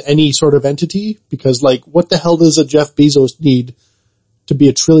as any sort of entity. Because like, what the hell does a Jeff Bezos need to be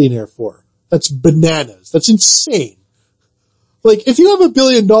a trillionaire for? That's bananas. That's insane. Like, if you have $1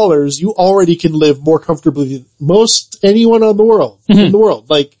 billion, you already can live more comfortably than most anyone in the world.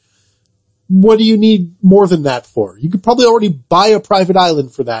 Like, what do you need more than that for? You could probably already buy a private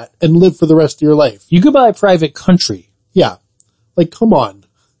island for that and live for the rest of your life. You could buy a private country. Yeah. Like, come on.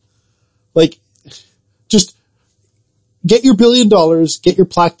 Like, just get your $1 billion, get your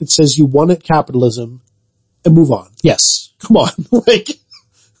plaque that says you won at capitalism, and move on. Yes. Come on. Like,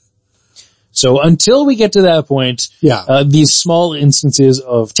 so until we get to that point, these small instances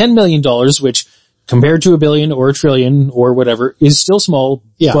of $10 million, which compared to $1 billion or $1 trillion or whatever is still small,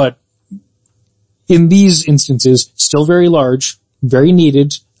 but in these instances, still very large, very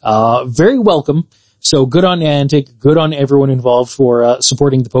needed, very welcome. So good on Niantic, good on everyone involved for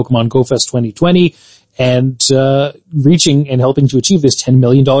supporting the Pokemon Go Fest 2020 and reaching and helping to achieve this $10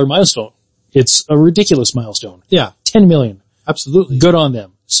 million milestone. It's a ridiculous milestone. Yeah. 10 million. Absolutely. Good on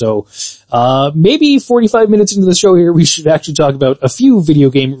them. So maybe 45 minutes into the show here, we should actually talk about a few video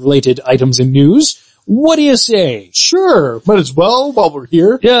game related items and news. What do you say? Sure. Might as well while we're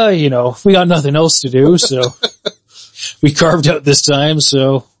here. Yeah, you know, we got nothing else to do, so we carved out this time,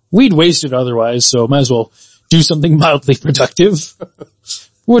 so we'd waste it otherwise, so might as well do something mildly productive.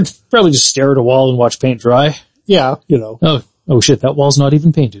 Would probably just stare at a wall and watch paint dry. Yeah, you know. Oh shit, that wall's not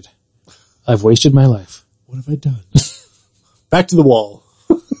even painted. I've wasted my life. What have I done? Back to the wall.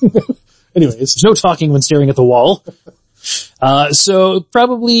 Anyways. There's no talking when staring at the wall. So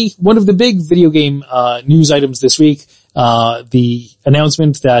probably one of the big video game, news items this week, the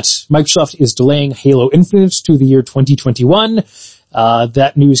announcement that Microsoft is delaying Halo Infinite to the year 2021.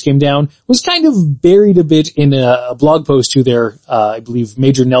 That news came down, was kind of buried a bit in a blog post to their, I believe,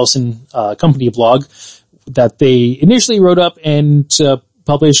 Major Nelson, company blog that they initially wrote up and,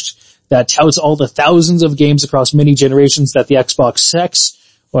 published that touts all the thousands of games across many generations that the Xbox X,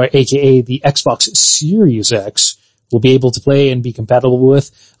 or aka the Xbox Series X, will be able to play and be compatible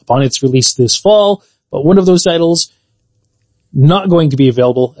with upon its release this fall. But one of those titles not going to be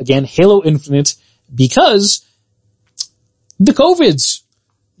available, again, Halo Infinite, because the COVIDs.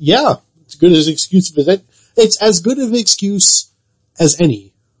 Yeah, it's good as an excuse. It's as good of an excuse as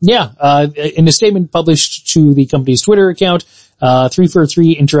any. Yeah, in a statement published to the company's Twitter account,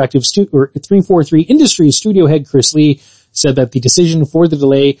 343 343 Industries studio head Chris Lee said that the decision for the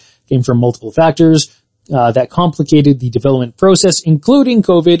delay came from multiple factors that complicated the development process, including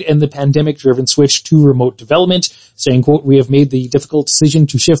COVID and the pandemic-driven switch to remote development, saying, quote, "We have made the difficult decision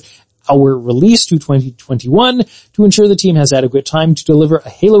to shift our release to 2021 to ensure the team has adequate time to deliver a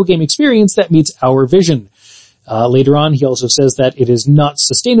Halo game experience that meets our vision." Later on, he also says that it is not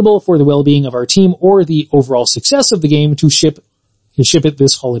sustainable for the well-being of our team or the overall success of the game to ship it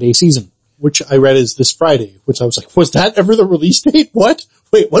this holiday season. Which I read is this Friday, which I was like, was that ever the release date? What?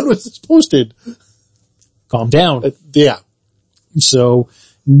 Wait, when was this posted? Calm down. Yeah. So,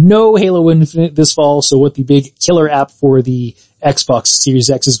 no Halo Infinite this fall, so what the big killer app for the Xbox Series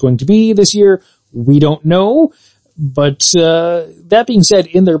X is going to be this year, we don't know. But that being said,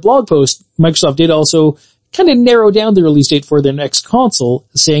 in their blog post, Microsoft did also kind of narrow down the release date for their next console,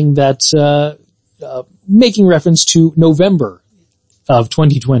 saying that, making reference to November of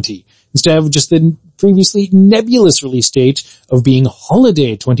 2020 instead of just the previously nebulous release date of being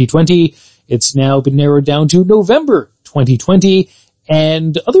holiday 2020. It's now been narrowed down to November 2020,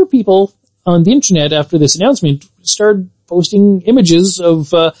 and other people on the internet after this announcement started posting images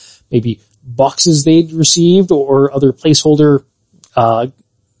of maybe boxes they'd received or other placeholders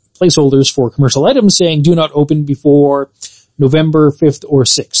for commercial items saying do not open before November 5th or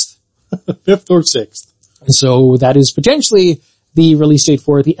 6th. 5th or 6th. So that is potentially the release date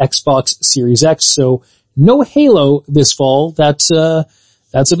for the Xbox Series X. So no Halo this fall. That's a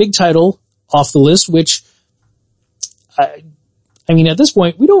big title off the list, which I mean, at this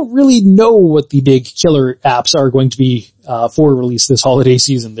point, we don't really know what the big killer apps are going to be for release this holiday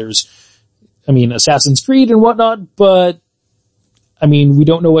season. There's, Assassin's Creed and whatnot, but we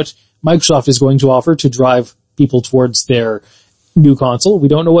don't know what Microsoft is going to offer to drive people towards their new console. We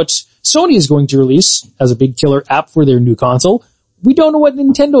don't know what Sony is going to release as a big killer app for their new console. We don't know what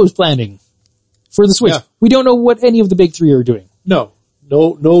Nintendo is planning for the Switch. Yeah. We don't know what any of the big three are doing. No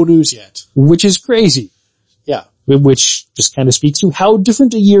news yet. Which is crazy. Yeah. Which just kind of speaks to how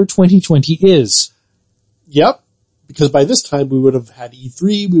different a year 2020 is. Yep. Because by this time we would have had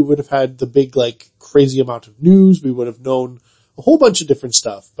E3, we would have had the big, crazy amount of news, we would have known a whole bunch of different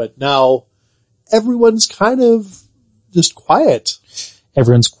stuff. But now everyone's kind of just quiet.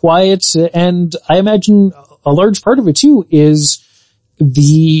 Everyone's quiet, and I imagine a large part of it too is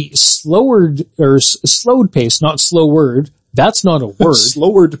the slowed pace, not slow word. That's not a word.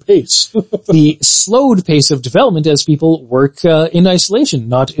 Slowered pace. The slowed pace of development as people work in isolation,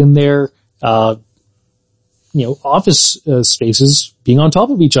 not in their office spaces being on top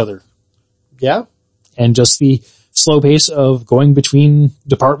of each other. Yeah. And just the slow pace of going between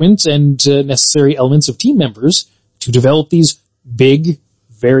departments and necessary elements of team members to develop these big,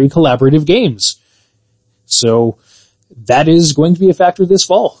 very collaborative games. So that is going to be a factor this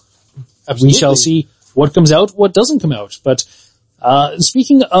fall. Absolutely. We shall see what comes out, what doesn't come out. But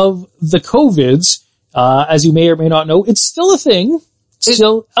speaking of the COVIDs, as you may or may not know, it's still a thing. It's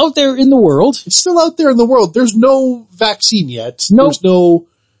still out there in the world. It's still out there in the world. There's no vaccine yet. Nope. There's no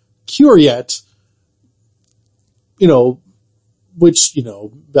cure yet.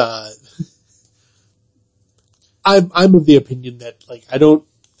 I'm of the opinion that, I don't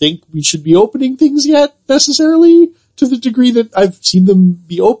think we should be opening things yet, necessarily, to the degree that I've seen them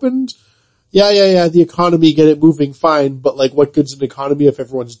be opened. Yeah, the economy, get it moving, fine, but what good's an economy if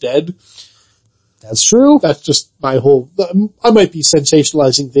everyone's dead? That's true. That's just my whole, I might be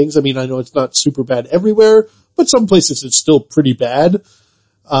sensationalizing things. I know it's not super bad everywhere, but some places it's still pretty bad.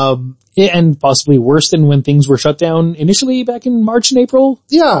 And possibly worse than when things were shut down initially back in March and April.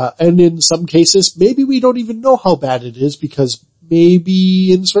 Yeah, and in some cases, maybe we don't even know how bad it is because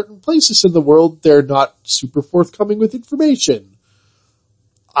maybe in certain places in the world, they're not super forthcoming with information.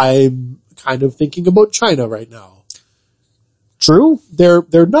 I'm kind of thinking about China right now. True.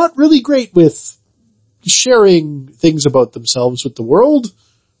 They're not really great with sharing things about themselves with the world.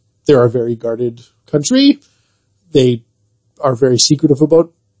 They're a very guarded country. They are very secretive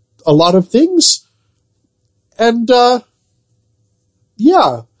about a lot of things. And,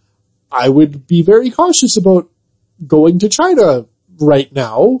 I would be very cautious about going to China right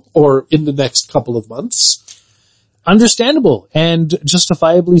now or in the next couple of months. Understandable, and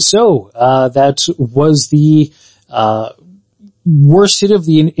justifiably so. That was the worst hit of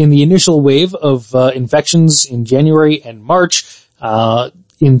in the initial wave of infections in January and March.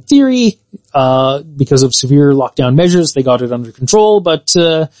 In theory, because of severe lockdown measures, they got it under control, but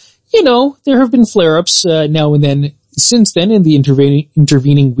there have been flare-ups now and then since then in the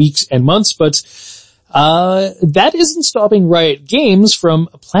intervening weeks and months, but that isn't stopping Riot Games from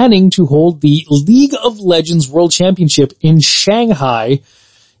planning to hold the League of Legends World Championship in Shanghai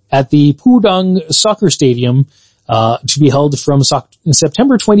at the Pudong Soccer Stadium, to be held from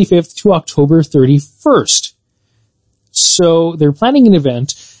September 25th to October 31st. So they're planning an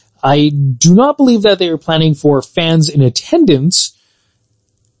event. I do not believe that they are planning for fans in attendance,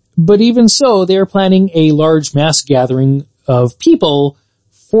 but even so, they are planning a large mass gathering of people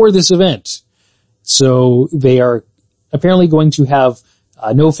for this event. So they are apparently going to have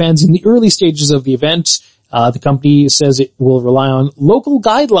no fans in the early stages of the event. The company says it will rely on local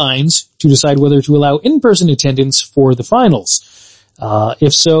guidelines to decide whether to allow in-person attendance for the finals.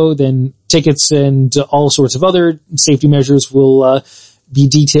 If so, then tickets and all sorts of other safety measures will be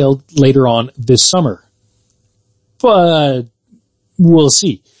detailed later on this summer. But we'll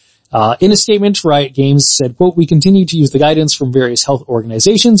see. In a statement, Riot Games said, quote, "We continue to use the guidance from various health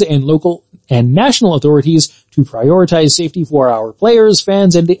organizations and local and national authorities to prioritize safety for our players,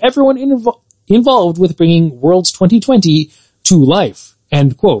 fans, and everyone involved with bringing Worlds 2020 to life.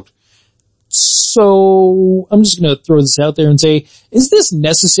 End quote. So I'm just going to throw this out there and say, is this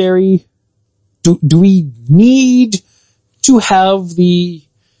necessary? Do we need to have the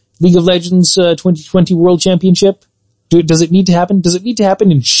League of Legends 2020 World Championship? Does it need to happen? Does it need to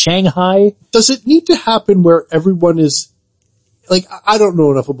happen in Shanghai? Does it need to happen where everyone is, like, I don't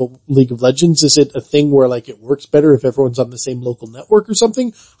know enough about League of Legends. Is it a thing where, like, it works better if everyone's on the same local network or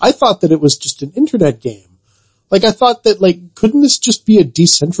something? I thought that it was just an internet game. Like, I thought that, like, couldn't this just be a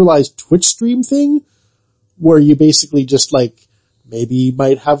decentralized Twitch stream thing? Where you basically just, like, maybe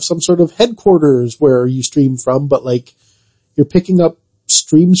might have some sort of headquarters where you stream from, but, like, you're picking up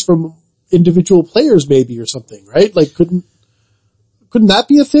streams from individual players maybe or something, right? Like, couldn't that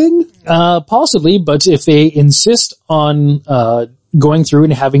be a thing? Possibly, but if they insist on going through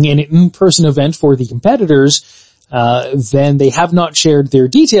and having an in-person event for the competitors, then they have not shared their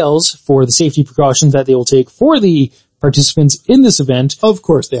details for the safety precautions that they will take for the participants in this event. Of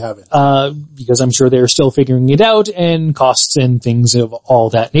course they haven't. Because I'm sure they're still figuring it out, and costs and things of all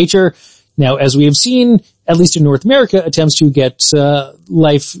that nature. Now, as we have seen, at least in North America, attempts to get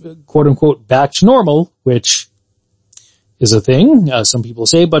life, quote-unquote, back to normal, which is a thing, some people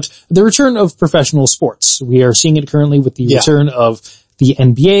say, but the return of professional sports. We are seeing it currently with the return of the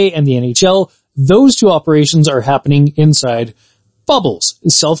NBA and the NHL. Those two operations are happening inside bubbles,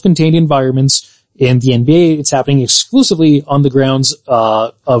 self-contained environments. In the NBA, it's happening exclusively on the grounds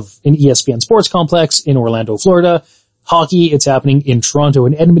of an ESPN sports complex in Orlando, Florida. Hockey, it's happening in Toronto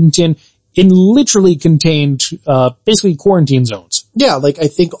and Edmonton, in literally contained, basically quarantine zones. Yeah, like I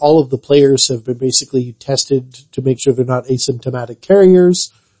think all of the players have been basically tested to make sure they're not asymptomatic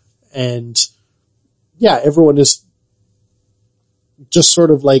carriers. And yeah, everyone is just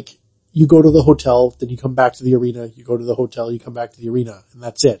sort of like, you go to the hotel, then you come back to the arena, you go to the hotel, you come back to the arena, and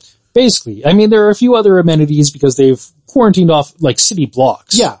that's it. Basically. I mean, there are a few other amenities because they've quarantined off like city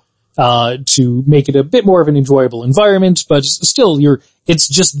blocks. Yeah. To make it a bit more of an enjoyable environment, but still it's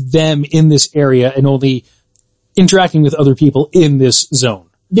just them in this area and only interacting with other people in this zone.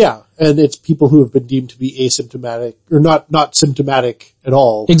 Yeah, and it's people who have been deemed to be asymptomatic, or not symptomatic at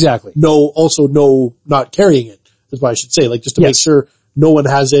all. Exactly. Also not carrying it, is what I should say, like just to make sure no one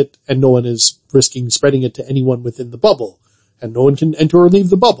has it and no one is risking spreading it to anyone within the bubble, and no one can enter or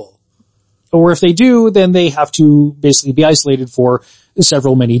leave the bubble. Or if they do, then they have to basically be isolated for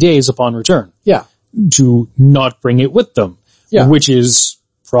many days upon return. Yeah. To not bring it with them. Yeah. Which is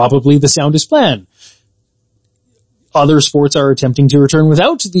probably the soundest plan. Other sports are attempting to return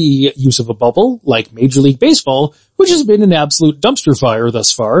without the use of a bubble, like Major League Baseball, which has been an absolute dumpster fire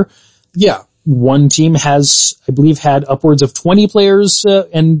thus far. Yeah. One team has, I believe, had upwards of 20 players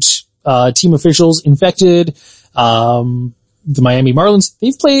and team officials infected. The Miami Marlins,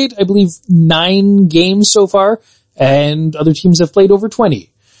 they've played, I believe, 9 games so far, and other teams have played over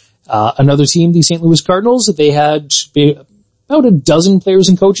 20. Another team, the St. Louis Cardinals, they had about a dozen players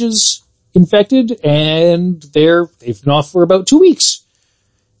and coaches infected, and they've been off for about 2 weeks.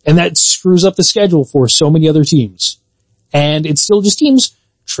 And that screws up the schedule for so many other teams. And it's still just teams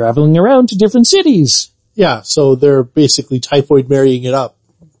traveling around to different cities. Yeah, so they're basically typhoid marrying it up.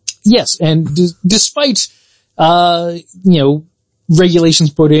 Yes, and despite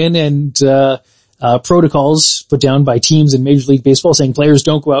regulations put in and protocols put down by teams in Major League Baseball saying players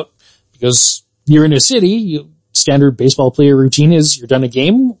don't go out because you're in a city. Standard baseball player routine is you're done a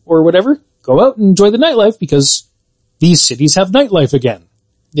game or whatever, go out and enjoy the nightlife because these cities have nightlife again.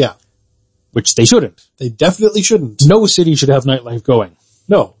 Yeah. Which they shouldn't. They definitely shouldn't. No city should have nightlife going.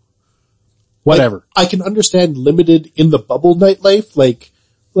 No. Whatever. I can understand limited in the bubble nightlife,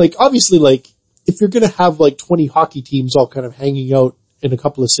 like obviously like, if you're gonna have like 20 hockey teams all kind of hanging out in a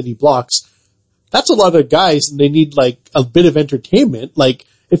couple of city blocks, that's a lot of guys and they need like a bit of entertainment. Like,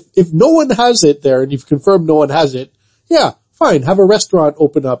 if no one has it there and you've confirmed no one has it, yeah, fine, have a restaurant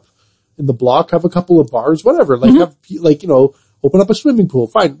open up in the block, have a couple of bars, whatever, like open up a swimming pool,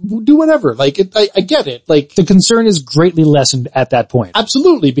 fine, do whatever. Like, I get it. Like, the concern is greatly lessened at that point.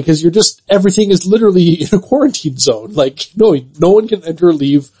 Absolutely, because everything is literally in a quarantine zone. Like, no one can enter or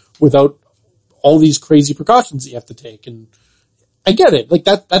leave without all these crazy precautions that you have to take. And I get it. Like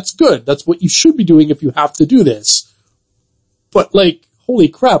that's good. That's what you should be doing if you have to do this. But like, holy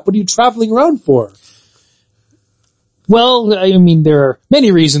crap, what are you traveling around for? Well, I mean, there are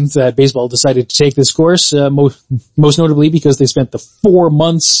many reasons that baseball decided to take this course, most notably because they spent the 4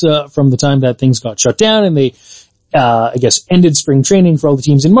 months from the time that things got shut down and they, I guess, ended spring training for all the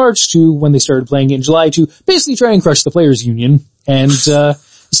teams in March to when they started playing in July to basically try and crush the players' union and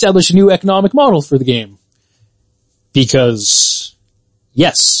establish a new economic model for the game. Because,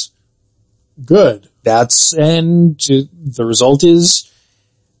 yes. Good. And the result is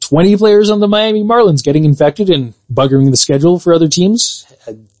 20 players on the Miami Marlins getting infected and buggering the schedule for other teams.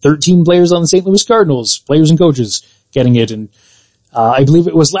 13 players on the St. Louis Cardinals, players and coaches getting it. And I believe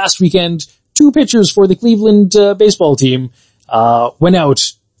it was last weekend, 2 pitchers for the Cleveland baseball team went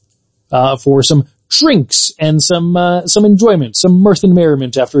out for some drinks and some enjoyment, some mirth and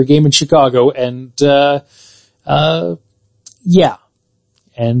merriment after a game in Chicago. And yeah.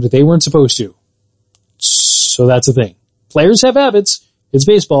 And they weren't supposed to. So that's the thing. Players have habits. It's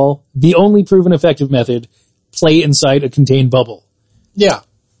baseball. The only proven effective method, play inside a contained bubble. Yeah.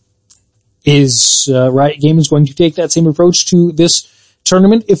 Is Riot Games going to take that same approach to this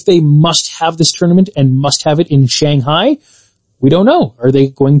tournament if they must have this tournament and must have it in Shanghai? We don't know. Are they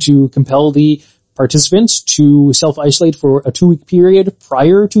going to compel the participants to self-isolate for a 2-week period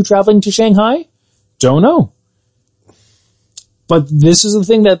prior to traveling to Shanghai? Don't know. But this is the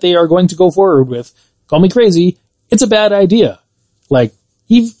thing that they are going to go forward with. Call me crazy. It's a bad idea. Like,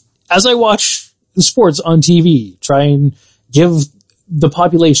 as I watch the sports on TV, try and give the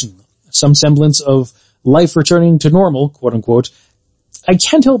population some semblance of life returning to normal, quote unquote, I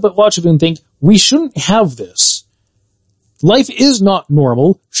can't help but watch it and think, we shouldn't have this. Life is not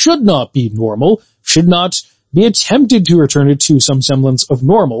normal, should not be normal, should not be attempted to return it to some semblance of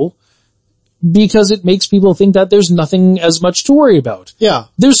normal, because it makes people think that there's nothing as much to worry about. Yeah.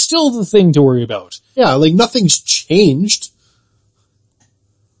 There's still the thing to worry about. Yeah, like nothing's changed.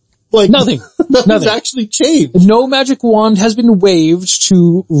 Like Nothing actually changed. No magic wand has been waved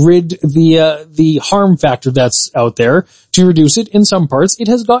to rid the harm factor that's out there, to reduce it. In some parts, it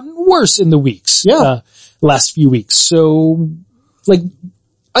has gotten worse in the weeks. Yeah. Last few weeks. So, like,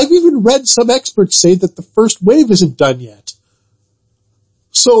 I've even read some experts say that the first wave isn't done yet.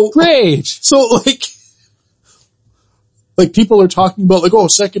 So great. So like people are talking about like, oh,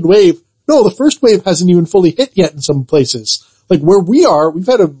 second wave. No, the first wave hasn't even fully hit yet in some places. Like where we are, we've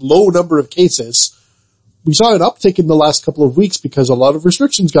had a low number of cases. We saw an uptick in the last couple of weeks because a lot of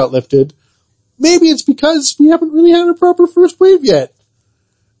restrictions got lifted. Maybe it's because we haven't really had a proper first wave yet.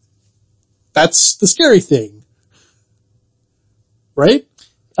 That's the scary thing. Right?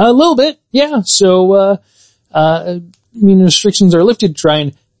 A little bit, yeah. So, restrictions are lifted to try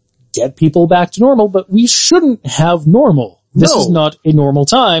and get people back to normal, but we shouldn't have normal. This is not a normal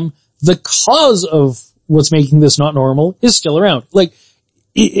time. The cause of what's making this not normal is still around. Like,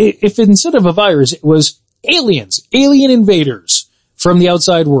 if instead of a virus, it was aliens, alien invaders from the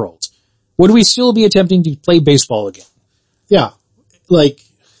outside world, would we still be attempting to play baseball again? Yeah. Like,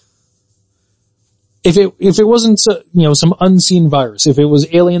 if it wasn't, some unseen virus, if it was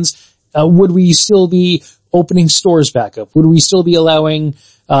aliens, would we still be opening stores back up? Would we still be allowing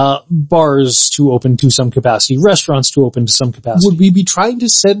bars to open to some capacity, restaurants to open to some capacity? Would we be trying to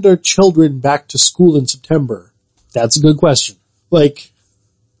send our children back to school in September? That's a good question. Like,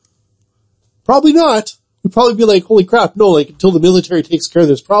 probably not. We'd probably be like, holy crap, no, like until the military takes care of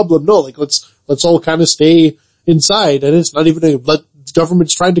this problem, no, like let's all kind of stay inside, and it's not even the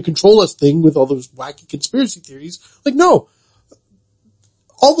government's trying to control us thing with all those wacky conspiracy theories. Like, no.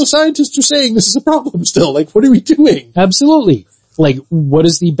 All the scientists are saying this is a problem still. Like, what are we doing? Absolutely. Like, what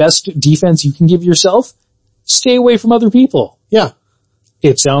is the best defense you can give yourself? Stay away from other people. Yeah.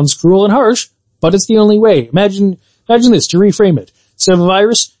 It sounds cruel and harsh, but it's the only way. Imagine this, to reframe it. Instead of a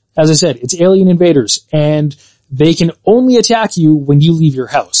virus, as I said, it's alien invaders, and they can only attack you when you leave your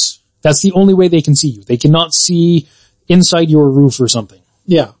house. That's the only way they can see you. They cannot see inside your roof or something.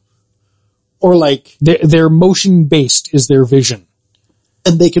 Yeah. Or like, They're motion-based is their vision.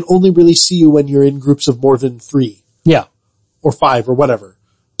 And they can only really see you when you're in groups of more than 3. Yeah. Or 5 or whatever.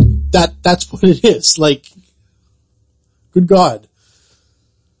 That's what it is. Like, good God.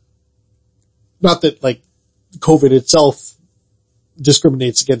 Not that like COVID itself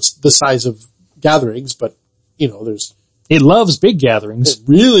discriminates against the size of gatherings, but it loves big gatherings. It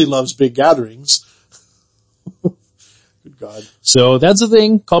really loves big gatherings. Good God. So that's the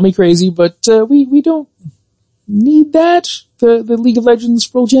thing. Call me crazy, but we don't need that. The League of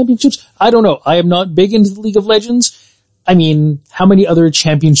Legends World Championships. I don't know. I am not big into the League of Legends. I mean, how many other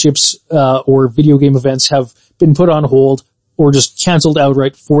championships or video game events have been put on hold or just canceled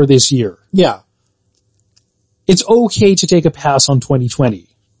outright for this year? Yeah. It's okay to take a pass on 2020.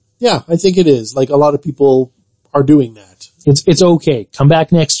 Yeah, I think it is. Like, a lot of people are doing that. It's okay. Come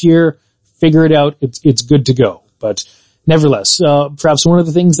back next year, figure it out. It's good to go. But nevertheless, perhaps one of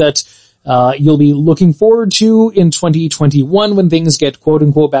the things that you'll be looking forward to in 2021 when things get quote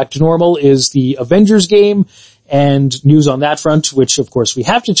unquote back to normal is the Avengers game. And news on that front, which of course we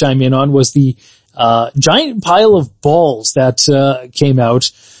have to chime in on, was the giant pile of balls that came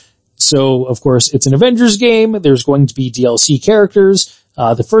out. So, of course, it's an Avengers game. There's going to be DLC characters.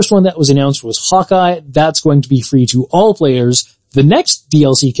 The first one that was announced was Hawkeye. That's going to be free to all players. The next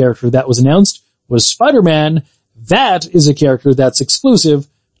DLC character that was announced was Spider-Man. That is a character that's exclusive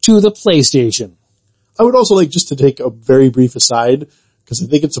to the PlayStation. I would also like just to take a very brief aside, because I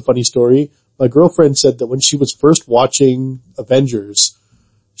think it's a funny story. My girlfriend said that when she was first watching Avengers,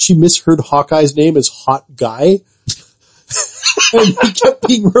 she misheard Hawkeye's name as Hot Guy. And he kept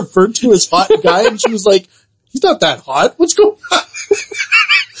being referred to as Hot Guy, and she was like, he's not that hot. What's going on?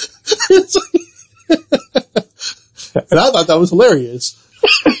 And I thought that was hilarious.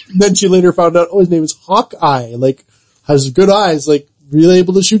 Then she later found out, oh, his name is Hawkeye, like, has good eyes, like, really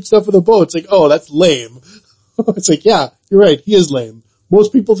able to shoot stuff with a bow. It's like, oh, that's lame. It's like, yeah, you're right, he is lame.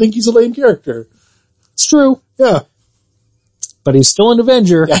 Most people think he's a lame character. It's true. Yeah. But he's still an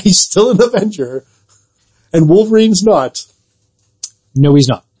Avenger. Yeah, he's still an Avenger. And Wolverine's not. No, he's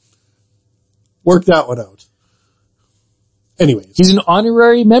not. Work that one out. Anyways. He's an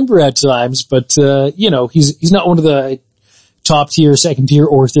honorary member at times, but, he's not one of the top tier, second tier,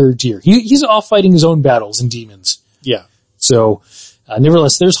 or third tier. He's off fighting his own battles and demons. Yeah. So,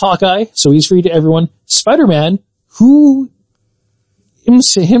 nevertheless, there's Hawkeye, so he's free to everyone. Spider-Man, who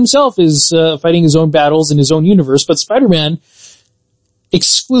himself is fighting his own battles in his own universe, but Spider-Man,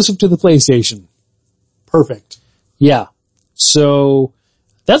 exclusive to the PlayStation. Perfect. Yeah. So,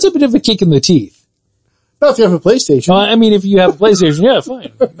 that's a bit of a kick in the teeth. Not if you have a PlayStation. I mean, if you have a PlayStation, yeah,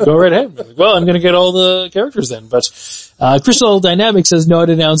 fine. Go right ahead. Well, I'm going to get all the characters then. But Crystal Dynamics has not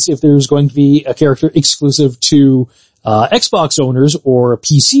announced if there's going to be a character exclusive to Xbox owners or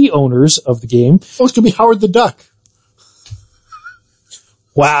PC owners of the game. Oh, it's going to be Howard the Duck.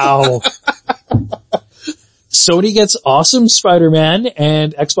 Wow. Sony gets awesome Spider-Man,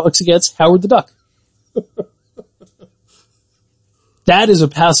 and Xbox gets Howard the Duck. That is a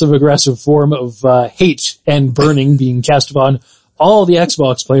passive-aggressive form of hate and burning being cast upon all the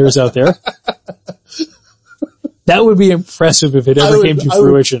Xbox players out there. That would be impressive if it ever came to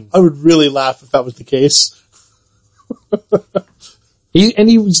fruition. I would really laugh if that was the case.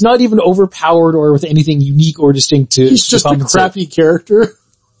 He was not even overpowered or with anything unique or distinct to He's just a crappy character.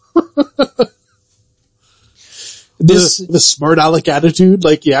 The smart aleck attitude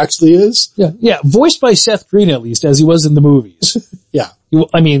like he actually is. Yeah, voiced by Seth Green at least, as he was in the movies. Yeah.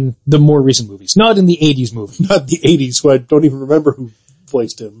 I mean, the more recent movies, not in the 80s movie. Not the 80s, who I don't even remember who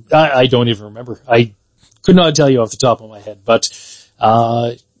voiced him. I don't even remember. I could not tell you off the top of my head, but,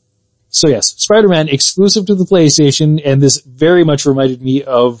 so yes, Spider-Man exclusive to the PlayStation, and this very much reminded me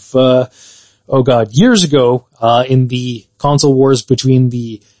of, years ago, in the console wars between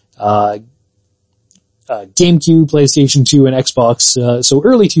the, GameCube, PlayStation 2, and Xbox, so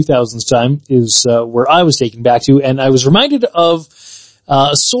early 2000s time is, where I was taken back to, and I was reminded of,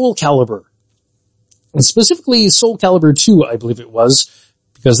 Soul Calibur. And specifically Soul Calibur 2, I believe it was,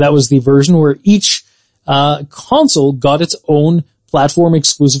 because that was the version where each, console got its own platform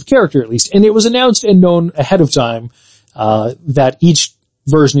exclusive character at least, and it was announced and known ahead of time, that each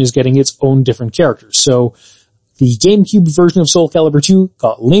version is getting its own different character. So, the GameCube version of Soul Calibur 2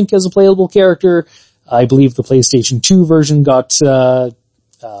 got Link as a playable character. I believe the PlayStation 2 version got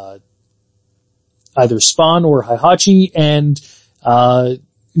either Spawn or Heihachi, and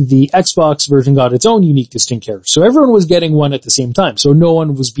the Xbox version got its own unique, distinct character. So everyone was getting one at the same time. So no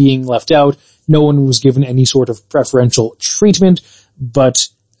one was being left out. No one was given any sort of preferential treatment. But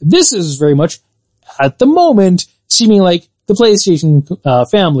this is very much, at the moment, seeming like the PlayStation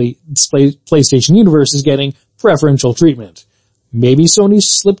family, PlayStation universe is getting preferential treatment. Maybe Sony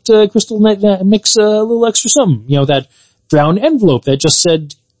slipped Crystal Dynamics a little extra something. You know, that brown envelope that just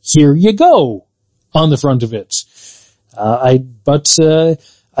said, here you go, on the front of it. I'd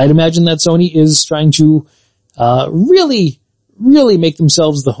imagine that Sony is trying to, really make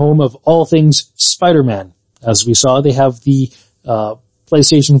themselves the home of all things Spider-Man. As we saw, they have the,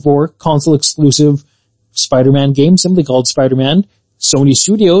 PlayStation 4 console exclusive Spider-Man game simply called Spider-Man. Sony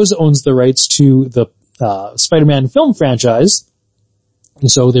Studios owns the rights to the, Spider-Man film franchise.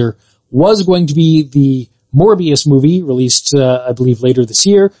 And so there was going to be the Morbius movie released, I believe later this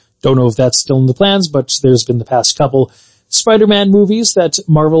year. Don't know if that's still in the plans, but there's been the past couple Spider-Man movies that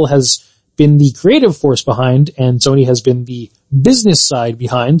Marvel has been the creative force behind and Sony has been the business side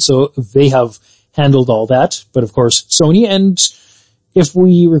behind. So they have handled all that. But of course, Sony, and if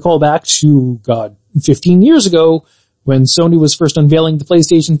we recall back to, 15 years ago when Sony was first unveiling the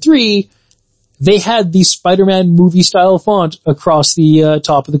PlayStation 3, they had the Spider-Man movie style font across the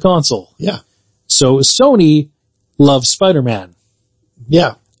top of the console. Yeah. So Sony love Spider-Man.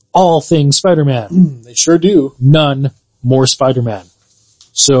 Yeah. All things Spider-Man. They sure do. None more Spider-Man.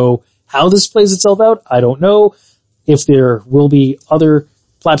 So how this plays itself out, I don't know. If there will be other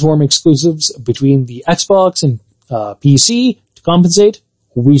platform exclusives between the Xbox and PC to compensate,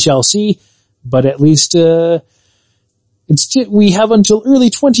 we shall see. But at least we have until early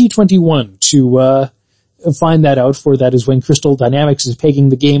 2021 to find that out, for that is when Crystal Dynamics is pegging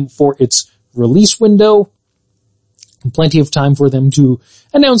the game for its release window. Plenty of time for them to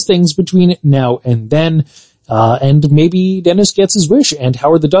announce things between now and then. And maybe Dennis gets his wish and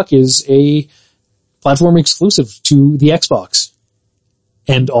Howard the Duck is a platform exclusive to the Xbox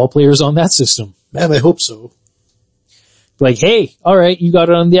and all players on that system. Man, I hope so. Like, hey, alright, you got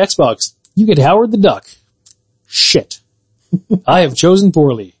it on the Xbox. You get Howard the Duck. Shit. I have chosen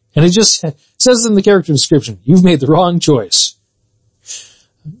poorly. And it just says in the character description, you've made the wrong choice.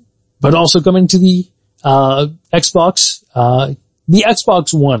 But also coming to the Xbox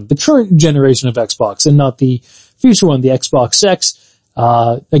One, the current generation of Xbox, and not the future one, the Xbox X,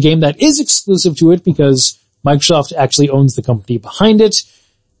 a game that is exclusive to it because Microsoft actually owns the company behind it,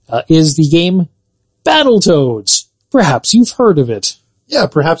 is the game Battletoads. Perhaps you've heard of it. Yeah,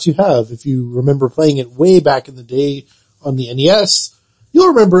 perhaps you have. If you remember playing it way back in the day on the NES, you'll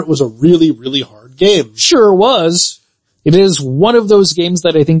remember it was a really, really hard game. Sure was. It is one of those games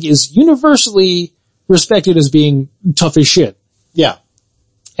that I think is universally respected as being tough as shit. Yeah.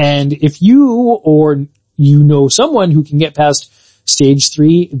 And if you or you know someone who can get past stage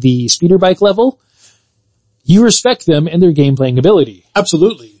 3, the speeder bike level, you respect them and their game playing ability.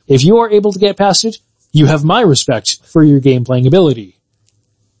 Absolutely. If you are able to get past it, you have my respect for your game playing ability.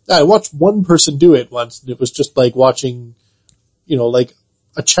 I watched one person do it once, and it was just like watching, like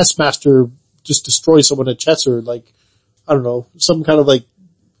a chess master just destroy someone at chess, or like, I don't know, some kind of like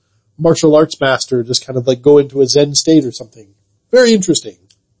martial arts master just kind of like go into a Zen state or something. Very interesting.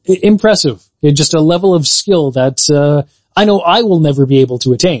 Impressive. It's just a level of skill that I know I will never be able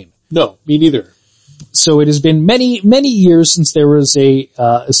to attain. No, me neither. So it has been many, many years since there was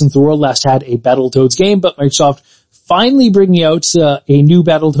since the world last had a Battletoads game, but Microsoft finally bringing out a new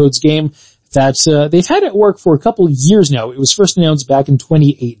Battletoads game that they've had at work for a couple of years now. It was first announced back in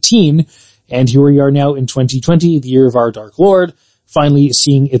 2018, and here we are now in 2020, the year of our Dark Lord, finally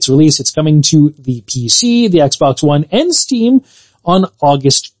seeing its release. It's coming to the PC, the Xbox One, and Steam on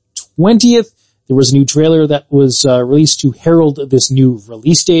August 20th. There was a new trailer that was released to herald this new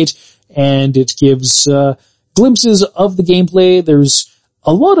release date, and it gives glimpses of the gameplay. There's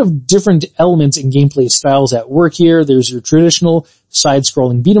a lot of different elements and gameplay styles at work here. There's your traditional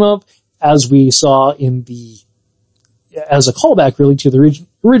side-scrolling beat-em-up, as we saw as a callback really to the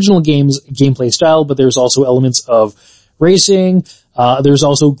original game's gameplay style, but there's also elements of racing. There's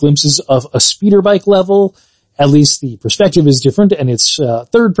also glimpses of a speeder bike level. At least the perspective is different, and it's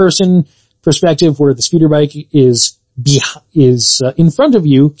third-person perspective where the speeder bike is in front of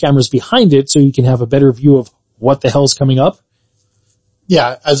you, camera's behind it, so you can have a better view of what the hell's coming up.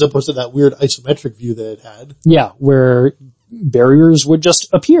 Yeah, as opposed to that weird isometric view that it had. Yeah, where barriers would just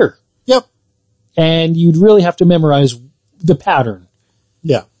appear. Yep. And you'd really have to memorize the pattern.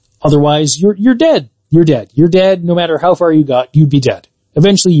 Yeah. Otherwise, you're dead. You're dead. You're dead no matter how far you got, you'd be dead.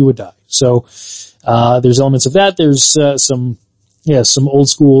 Eventually you would die. So, there's elements of that. There's, some old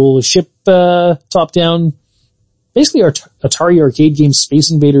school ship, top down, basically Atari arcade game,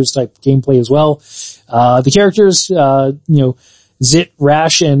 Space Invaders type gameplay as well. The characters, Zit,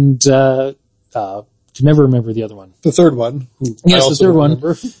 Rash, and, can never remember the other one. The third one. Yes, the third one.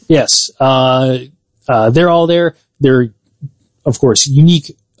 Yes. They're all there. They're, of course,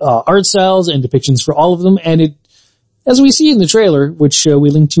 unique, art styles and depictions for all of them. And it, as we see in the trailer, which we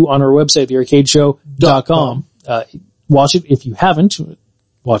link to on our website, thearcadeshow.com, watch it if you haven't,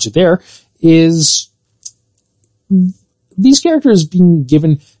 watch it there, is these characters being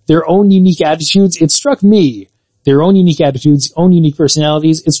given their own unique attitudes. It struck me, their own unique attitudes, own unique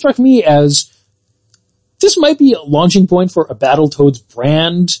personalities. It struck me as this might be a launching point for a Battletoads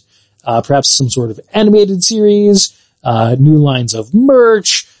brand, perhaps some sort of animated series, new lines of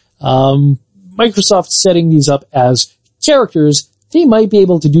merch, Microsoft setting these up as characters they might be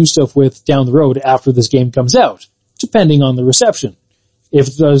able to do stuff with down the road after this game comes out, depending on the reception. If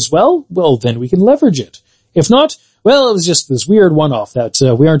it does well, then we can leverage it. If not, well, it was just this weird one-off that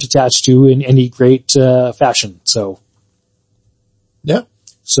we aren't attached to in any great fashion. So, yeah.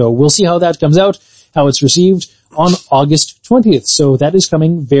 So we'll see how that comes out, how it's received on August 20th. So that is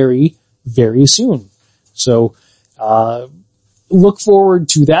coming very, very soon. So, look forward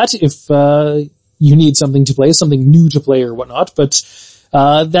to that if you need something to play, something new to play or whatnot. But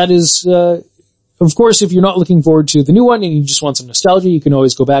that is of course, if you're not looking forward to the new one and you just want some nostalgia, you can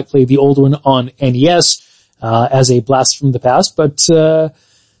always go back, play the old one on NES, as a blast from the past. But,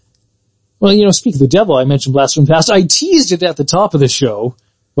 well, you know, speak of the devil, I mentioned blast from the past. I teased it at the top of the show.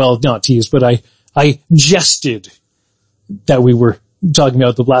 Well, not teased, but I jested that we were talking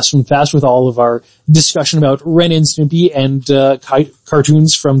about the blast from the past with all of our discussion about Ren and Stimpy and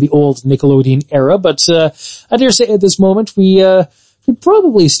cartoons from the old Nickelodeon era. But I dare say at this moment we could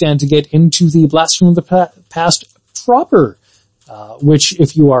probably stand to get into the blast from the past proper, which,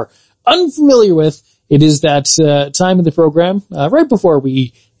 if you are unfamiliar with, it is that time of the program right before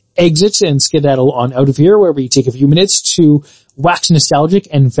we exit and skedaddle on out of here, where we take a few minutes to wax nostalgic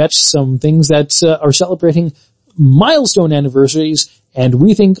and fetch some things that are celebrating milestone anniversaries and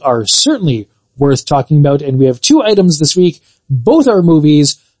we think are certainly worth talking about. And we have 2 items this week. Both are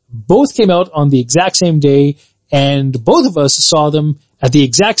movies. Both came out on the exact same day, and both of us saw them at the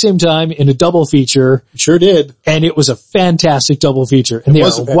exact same time in a double feature. Sure did. And it was a fantastic double feature, and they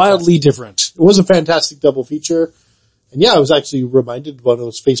are wildly different. It was a fantastic double feature. And yeah, I was actually reminded, one of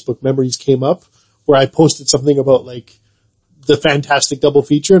those Facebook memories came up where I posted something about like the fantastic double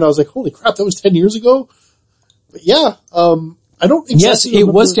feature, and I was like, holy crap, that was 10 years ago? But yeah, I don't exactly Yes, it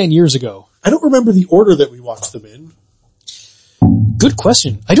was 10 years ago. I don't remember the order that we watched them in. Good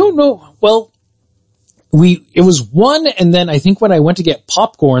question. I don't know. Well, it was 1, and then I think when I went to get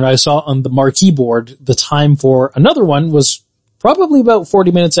popcorn, I saw on the marquee board the time for another one was probably about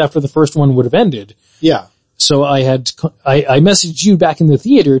 40 minutes after the first one would have ended. Yeah. So I messaged you back in the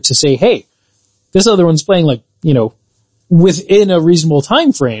theater to say, hey, this other one's playing like, you know, within a reasonable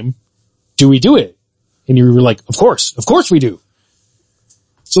time frame. Do we do it? And you were like, of course we do.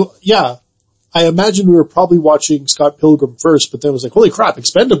 So yeah, I imagine we were probably watching Scott Pilgrim first, but then it was like, holy crap,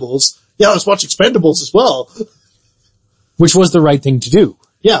 Expendables. Yeah, let's watch Expendables as well. Which was the right thing to do.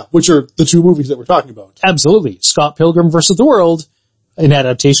 Yeah, which are the 2 movies that we're talking about. Absolutely. Scott Pilgrim vs. the World, an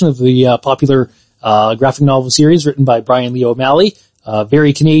adaptation of the popular graphic novel series written by Brian Lee O'Malley,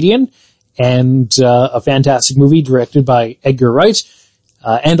 very Canadian, and a fantastic movie directed by Edgar Wright,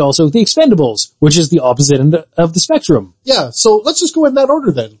 and also The Expendables, which is the opposite end of the spectrum. Yeah, so let's just go in that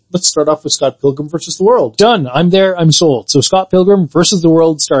order then. Let's start off with Scott Pilgrim vs. the World. Done. I'm there. I'm sold. So Scott Pilgrim vs. the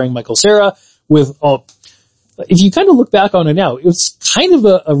World, starring Michael Cera, with, if you kind of look back on it now, it was kind of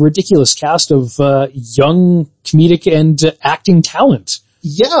a ridiculous cast of young comedic and acting talent.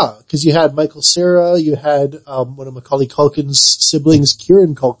 Yeah, because you had Michael Cera, you had one of Macaulay Culkin's siblings,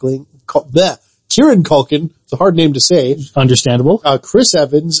 Kieran Culkin. It's a hard name to say. Understandable. Chris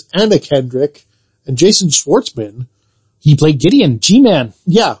Evans, Anna Kendrick, and Jason Schwartzman. He played Gideon, G-Man.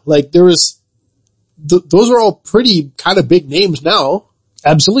 Yeah, like there was, those are all pretty kind of big names now.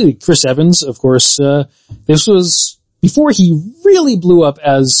 Absolutely. Chris Evans, of course, this was before he really blew up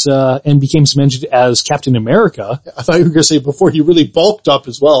as, and became cemented as Captain America. I thought you were going to say before he really bulked up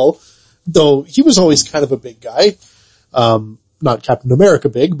as well, though he was always kind of a big guy. Not Captain America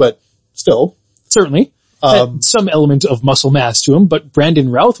big, but still. Certainly. Had some element of muscle mass to him, but Brandon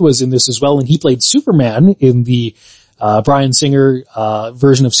Routh was in this as well, and he played Superman in the Bryan Singer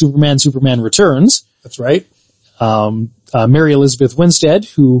version of Superman Returns. That's right. Mary Elizabeth Winstead,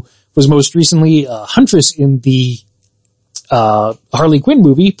 who was most recently Huntress in the Harley Quinn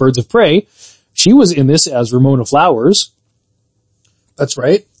movie, Birds of Prey. She was in this as Ramona Flowers. That's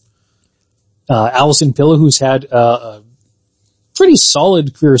right. Alison Pilla, who's had a pretty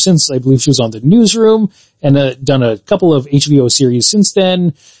solid career since. I believe she was on The Newsroom and done a couple of HBO series since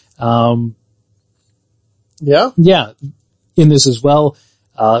then. Yeah, in this as well.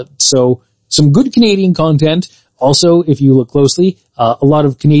 So some good Canadian content. Also, if you look closely, a lot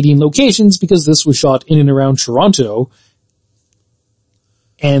of Canadian locations because this was shot in and around Toronto.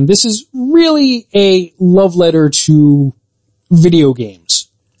 And this is really a love letter to video games.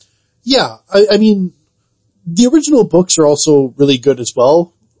 Yeah, I mean, the original books are also really good as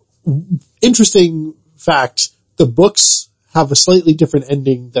well. Interesting fact, the books have a slightly different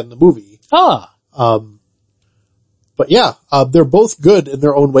ending than the movie. But yeah, they're both good in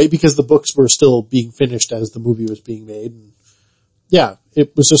their own way because the books were still being finished as the movie was being made. And yeah,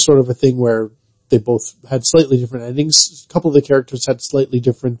 it was just sort of a thing where they both had slightly different endings. A couple of the characters had slightly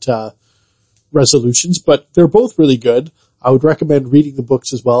different resolutions, but they're both really good. I would recommend reading the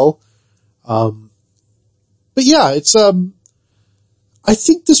books as well. But yeah, it's I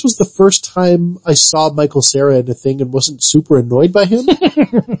think this was the first time I saw Michael Cera in a thing and wasn't super annoyed by him.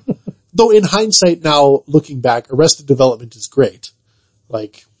 Though in hindsight now, looking back, Arrested Development is great.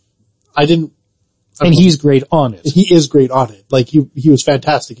 Like, and he's great on it. He is great on it. Like, he was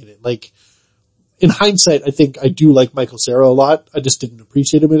fantastic in it. Like, in hindsight, I think I do like Michael Cera a lot. I just didn't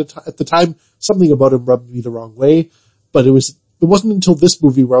appreciate him at the time. Something about him rubbed me the wrong way, but it wasn't until this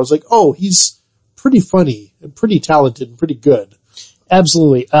movie where I was like, oh, he's pretty funny and pretty talented and pretty good.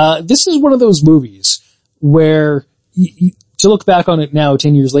 Absolutely. This is one of those movies where to look back on it now,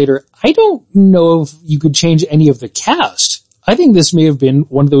 10 years later, I don't know if you could change any of the cast. I think this may have been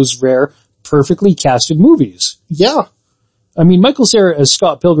one of those rare, perfectly casted movies. Yeah. I mean, Michael Cera as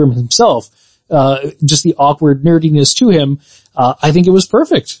Scott Pilgrim himself, just the awkward nerdiness to him, I think it was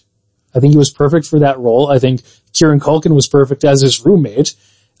perfect. I think he was perfect for that role. I think Kieran Culkin was perfect as his roommate.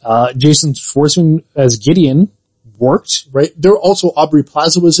 Jason Schwartzman as Gideon worked. Right. There also Aubrey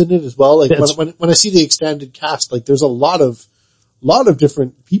Plaza was in it as well. Like when I see the extended cast, like there's a lot of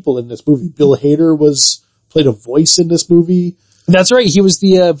different people in this movie. Bill Hader played a voice in this movie. That's right. He was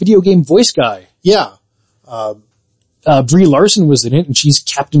the video game voice guy. Yeah. Brie Larson was in it, and she's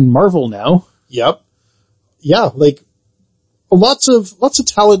Captain Marvel now. Yep. Yeah, like lots of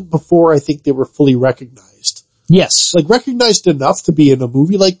talent before I think they were fully recognized. Yes. Like recognized enough to be in a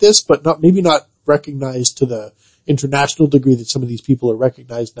movie like this, but maybe not recognized to the international degree that some of these people are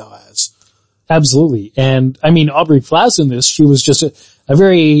recognized now as. Absolutely. And I mean, Aubrey Plaza in this, she was just a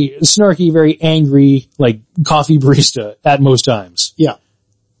very snarky, very angry, like coffee barista at most times. Yeah.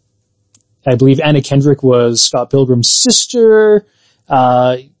 I believe Anna Kendrick was Scott Pilgrim's sister,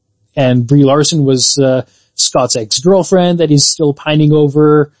 and Brie Larson was, Scott's ex-girlfriend that he's still pining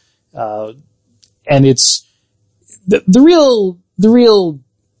over. And it's the real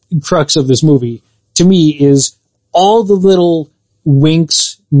crux of this movie to me is all the little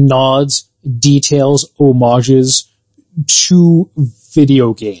winks, nods, details, homages to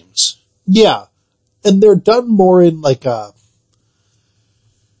video games. Yeah. And they're done more in like a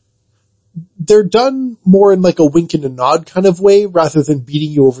wink and a nod kind of way rather than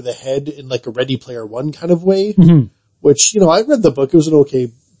beating you over the head in like a Ready Player One kind of way. Mm-hmm. Which, I read the book. It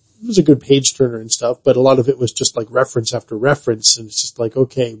was a good page turner and stuff, but a lot of it was just like reference after reference. And it's just like,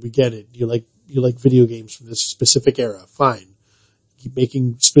 okay, we get it. You like video games from this specific era. Fine. Keep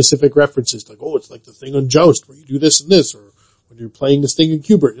making specific references like, oh, it's like the thing on Joust where you do this and this, or when you're playing this thing in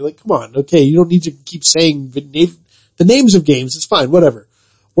Q*bert. You're like, come on. Okay. You don't need to keep saying the names of games. It's fine. Whatever.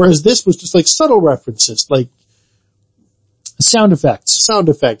 Whereas this was just like subtle references, like sound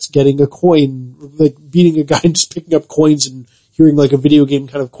effects, getting a coin, like beating a guy and just picking up coins and hearing like a video game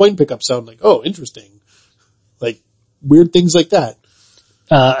kind of coin pickup sound, like, oh, interesting. Like weird things like that.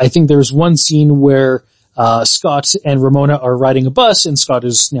 I think there's one scene where, Scott and Ramona are riding a bus and Scott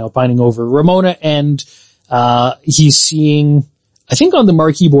is now pining over Ramona and, he's seeing, I think on the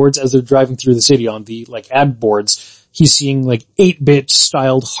marquee boards as they're driving through the city on the like ad boards, he's seeing like 8-bit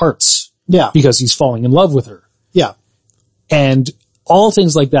styled hearts. Yeah. Because he's falling in love with her. Yeah. And all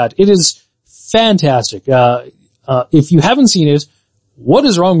things like that. It is fantastic. If you haven't seen it, what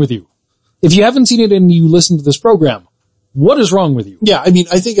is wrong with you? If you haven't seen it and you listen to this program, what is wrong with you? Yeah. I mean,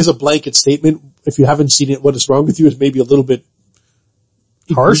 I think as a blanket statement, if you haven't seen it, what is wrong with you is maybe a little bit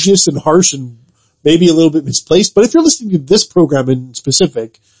harsh and maybe a little bit misplaced. But if you're listening to this program in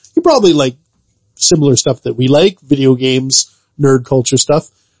specific, you probably like similar stuff that we like, video games, nerd culture stuff.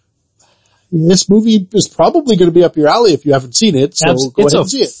 This movie is probably going to be up your alley if you haven't seen it, so go ahead and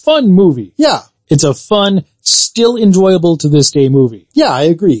see it. It's a fun movie. Yeah. It's a fun, still enjoyable to this day movie. Yeah, I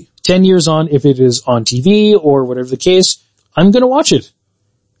agree. 10 years on, if it is on TV or whatever the case, I'm going to watch it.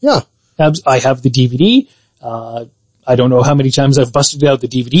 Yeah. I have the DVD. I don't know how many times I've busted out the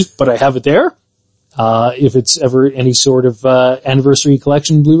DVD, but I have it there. If it's ever any sort of anniversary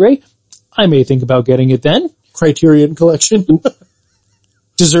collection Blu-ray, I may think about getting it then. Criterion Collection.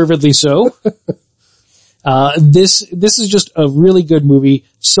 Deservedly so. This is just a really good movie.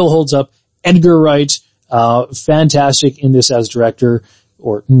 Still holds up. Edgar Wright, fantastic in this as director,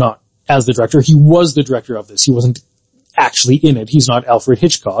 or not as the director. He was the director of this. He wasn't actually in it. He's not Alfred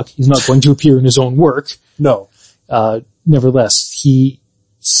Hitchcock. He's not going to appear in his own work. No. Nevertheless, he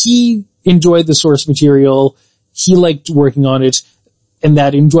enjoyed the source material. He liked working on it, and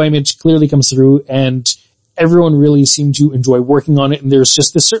that enjoyment clearly comes through, and everyone really seemed to enjoy working on it, and there's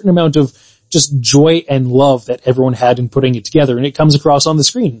just a certain amount of just joy and love that everyone had in putting it together, and it comes across on the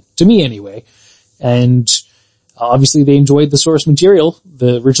screen, to me anyway. And obviously they enjoyed the source material,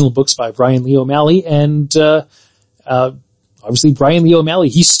 the original books by Brian Lee O'Malley, and obviously Brian Lee O'Malley,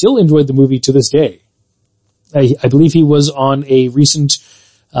 he still enjoyed the movie to this day. I believe he was on a recent,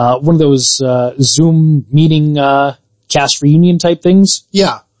 one of those Zoom meeting cast reunion type things.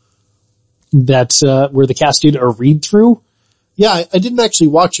 Yeah. That where the cast did a read through. Yeah, I didn't actually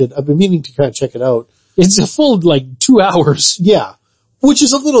watch it. I've been meaning to kind of check it out. It's a full 2 hours. Yeah. Which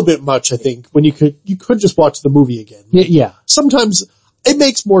is a little bit much, I think, when you could just watch the movie again. Yeah. Sometimes it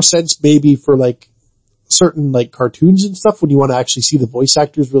makes more sense maybe for like certain like cartoons and stuff when you want to actually see the voice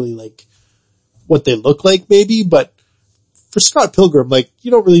actors really like what they look like maybe, but for Scott Pilgrim, like you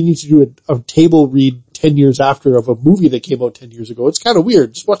don't really need to do a table read 10 years after of a movie that came out 10 years ago. It's kind of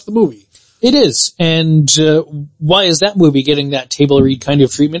weird. Just watch the movie. It is. And why is that movie getting that table read kind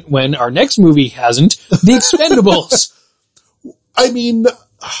of treatment when our next movie hasn't? The Expendables. I mean,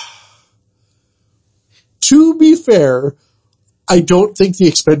 to be fair, I don't think The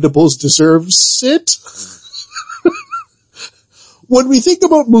Expendables deserves it. When we think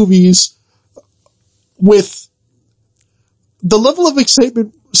about movies with the level of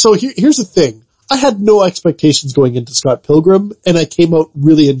excitement, so here's the thing. I had no expectations going into Scott Pilgrim, and I came out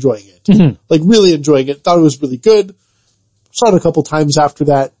really enjoying it. Mm-hmm. Like, really enjoying it. Thought it was really good. Saw it a couple times after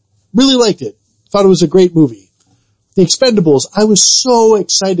that. Really liked it. Thought it was a great movie. The Expendables, I was so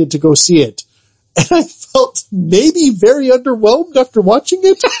excited to go see it. And I felt maybe very underwhelmed after watching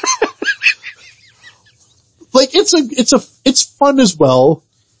it. Like, it's fun as well,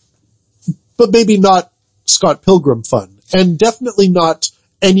 but maybe not Scott Pilgrim fun. And definitely not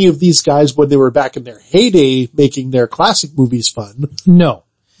any of these guys when they were back in their heyday making their classic movies fun. No.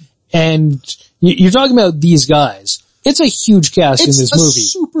 And you're talking about these guys. It's a huge cast in this movie. It's a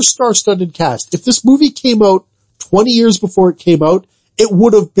super star-studded cast. If this movie came out 20 years before it came out, it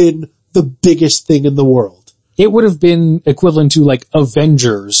would have been the biggest thing in the world. It would have been equivalent to like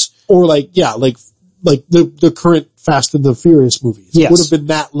Avengers. Or like the current Fast and the Furious movies. Yes. It would have been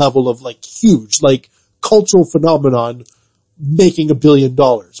that level of like huge, like cultural phenomenon making $1 billion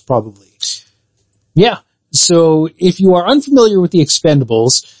probably. Yeah. So if you are unfamiliar with the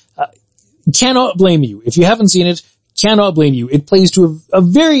Expendables, cannot blame you. If you haven't seen it, cannot blame you. It plays to a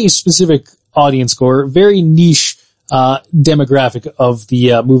very specific audience score, very niche demographic of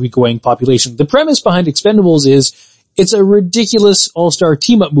the movie-going population. The premise behind Expendables is it's a ridiculous all-star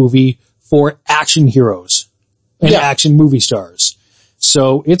team-up movie for action heroes and action movie stars.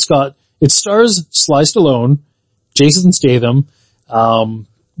 So it stars Sly Stallone, Jason Statham,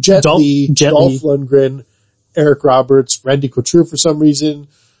 Jet Li, Dolph Lundgren, Eric Roberts, Randy Couture for some reason,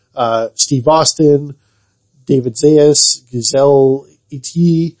 Steve Austin, David Zayas, Giselle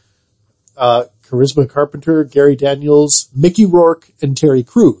E.T., Charisma Carpenter, Gary Daniels, Mickey Rourke, and Terry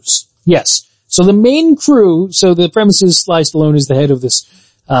Crews. Yes. So the main crew, so the premise is Sly Stallone is the head of this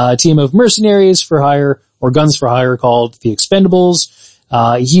team of mercenaries for hire, or guns for hire, called the Expendables.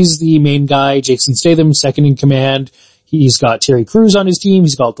 He's the main guy. Jason Statham, second in command. He's got Terry Crews on his team.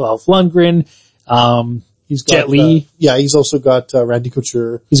 He's got Dolph Lundgren. He's got Jet Li. He's also got Randy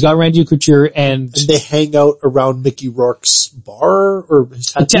Couture. He's got Randy Couture, and they hang out around Mickey Rourke's bar or his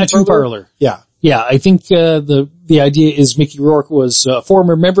tattoo parlor. Yeah. Yeah, I think the idea is Mickey Rourke was a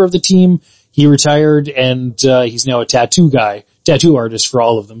former member of the team. He retired, and he's now a tattoo artist for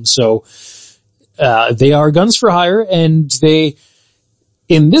all of them. So they are guns for hire, and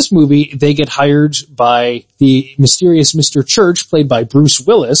in this movie, they get hired by the mysterious Mr. Church, played by Bruce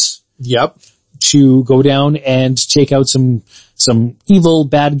Willis. Yep. To go down and take out some evil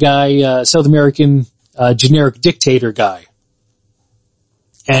bad guy, South American, generic dictator guy.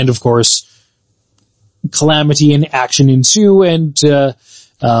 And of course, calamity and action ensue, and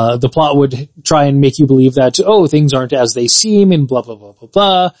the plot would try and make you believe that, things aren't as they seem, and blah, blah, blah, blah,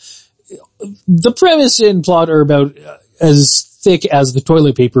 blah. The premise and plot are about as thick as the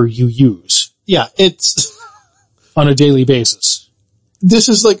toilet paper you use. Yeah, it's on a daily basis. This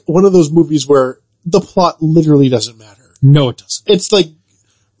is like one of those movies where the plot literally doesn't matter. No, it doesn't. It's like,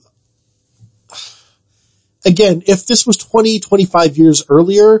 again, if this was 20, 25 years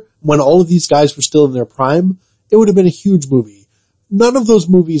earlier, when all of these guys were still in their prime, it would have been a huge movie. None of those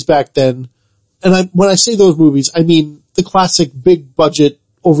movies back then, and when I say those movies, I mean the classic big budget,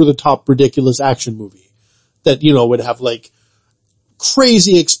 over the top, ridiculous action movie that, would have like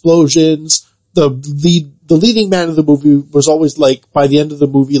crazy explosions. The leading man of the movie was always like, by the end of the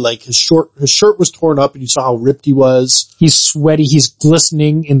movie, like his shirt was torn up and you saw how ripped he was. He's sweaty. He's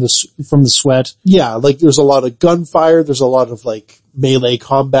glistening from the sweat. Yeah. Like there's a lot of gunfire. There's a lot of like melee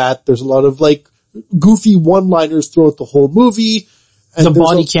combat. There's a lot of like goofy one-liners throughout the whole movie. And the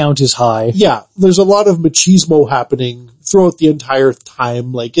body count is high. Yeah. There's a lot of machismo happening throughout the entire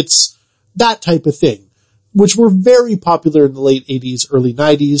time. Like it's that type of thing, which were very popular in the late 80s, early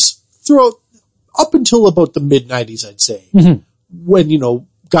 90s, throughout up until about the mid 90s, I'd say, when,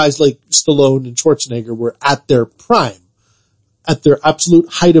 guys like Stallone and Schwarzenegger were at their prime, at their absolute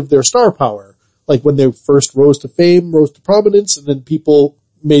height of their star power. Like when they first rose to fame, rose to prominence, and then people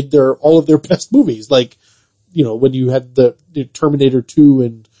made all of their best movies. Like when you had the Terminator 2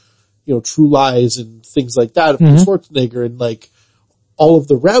 and, True Lies and things like that, Schwarzenegger, and like all of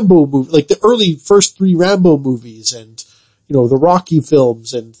the Rambo movies, like the early first 3 Rambo movies, and, the Rocky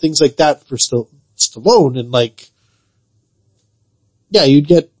films and things like that for Stallone, and like, yeah, you'd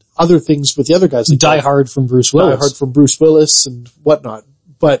get other things with the other guys. Like Die Hard from Bruce Willis. Die Hard from Bruce Willis and whatnot.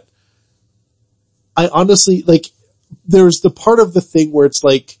 But I honestly, like, there's the part of the thing where it's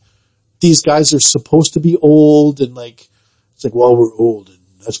like, these guys are supposed to be old, and like, it's like, well, we're old and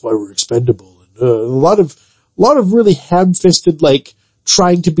that's why we're expendable. And a lot of really ham-fisted, like,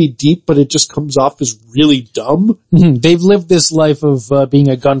 trying to be deep, but it just comes off as really dumb. Mm-hmm. They've lived this life of being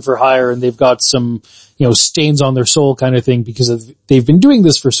a gun for hire, and they've got some, stains on their soul kind of thing because they've been doing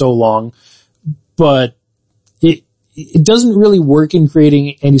this for so long. But it doesn't really work in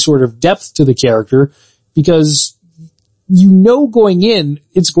creating any sort of depth to the character because going in,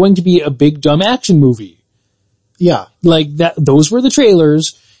 it's going to be a big dumb action movie. Yeah. Like that, those were the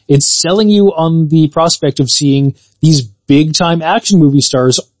trailers. It's selling you on the prospect of seeing these big time action movie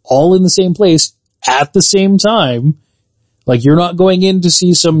stars all in the same place at the same time. Like you're not going in to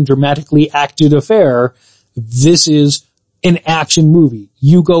see some dramatically acted affair. This is an action movie.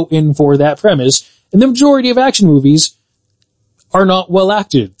 You go in for that premise, and the majority of action movies are not well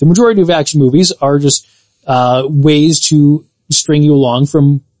acted. The majority of action movies are just ways to string you along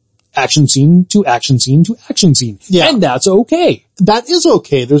from action scene to action scene to action scene. Yeah. And that's okay. That is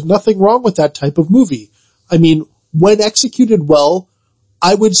okay. There's nothing wrong with that type of movie. I mean, when executed well,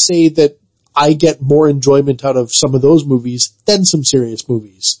 I would say that I get more enjoyment out of some of those movies than some serious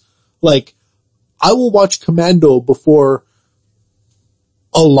movies. Like, I will watch Commando before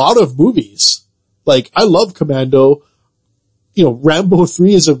a lot of movies. Like, I love Commando. Rambo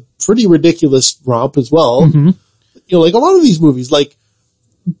 3 is a pretty ridiculous romp as well. Mm-hmm. Like a lot of these movies, like,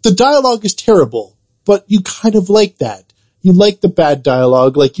 the dialogue is terrible, but you kind of like that. You like the bad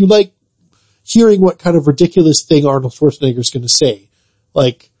dialogue. Like, you like hearing what kind of ridiculous thing Arnold Schwarzenegger's going to say.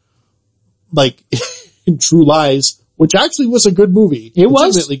 Like in True Lies, which actually was a good movie. It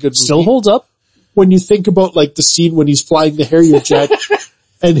was. Legitimately good movie. Still holds up. When you think about like the scene when he's flying the Harrier jet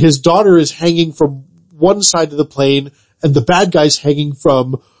and his daughter is hanging from one side of the plane and the bad guy's hanging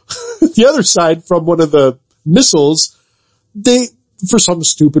from the other side from one of the missiles, for some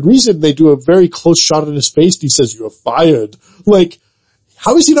stupid reason, they do a very close shot on his face and he says, "You're fired." Like,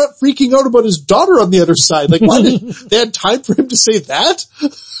 how is he not freaking out about his daughter on the other side? Like, why they had time for him to say that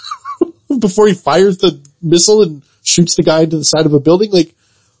before he fires the missile and shoots the guy into the side of a building? Like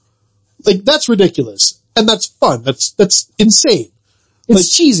that's ridiculous. And that's fun. That's insane.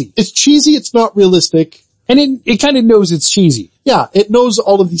 It's cheesy. It's cheesy. It's not realistic. And it kind of knows it's cheesy. Yeah, it knows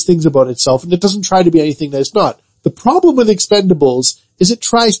all of these things about itself and it doesn't try to be anything that it's not. The problem with Expendables is it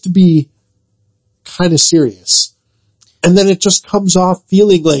tries to be kind of serious. And then it just comes off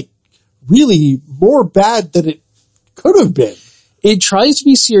feeling like really more bad than it could have been. It tries to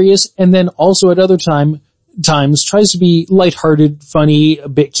be serious and then also at other times tries to be lighthearted, funny, a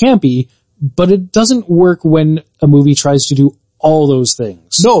bit campy, but it doesn't work when a movie tries to do all those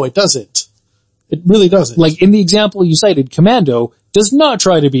things. No, it doesn't. It really doesn't. Like in the example you cited, Commando does not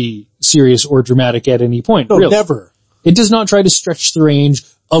try to be serious or dramatic at any point. No, really. Never. It does not try to stretch the range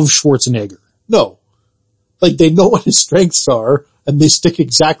of Schwarzenegger. No. Like they know what his strengths are and they stick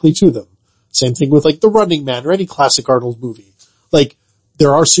exactly to them. Same thing with like The Running Man or any classic Arnold movie. Like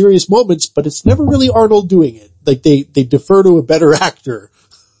there are serious moments, but it's never really Arnold doing it. Like they defer to a better actor.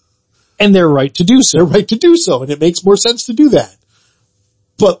 And they're right to do so. They're right to do so, and it makes more sense to do that.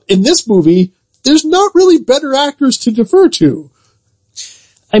 But in this movie, there's not really better actors to defer to.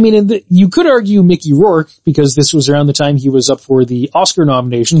 I mean, you could argue Mickey Rourke, because this was around the time he was up for the Oscar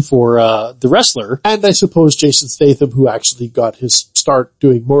nomination for The Wrestler. And I suppose Jason Statham, who actually got his start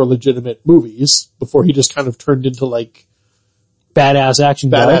doing more legitimate movies before he just kind of turned into like badass action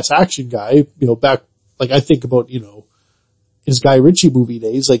guy, back, like I think about, his Guy Ritchie movie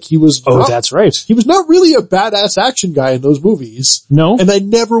days, like he was. Oh, that's right. He was not really a badass action guy in those movies. No. And I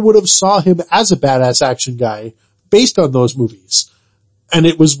never would have saw him as a badass action guy based on those movies. And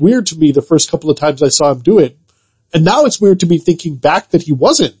it was weird to me the first couple of times I saw him do it. And now it's weird to me thinking back that he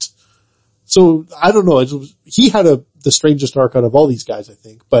wasn't. So I don't know. He had the strangest arc out of all these guys, I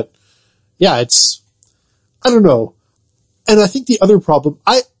think. But yeah, I don't know. And I think the other problem,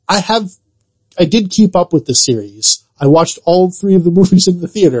 I did keep up with the series. I watched all 3 of the movies in the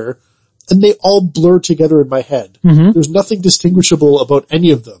theater and they all blur together in my head. Mm-hmm. There's nothing distinguishable about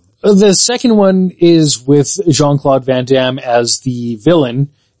any of them. The second one is with Jean-Claude Van Damme as the villain,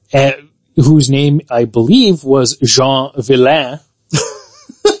 whose name I believe was Jean Villain.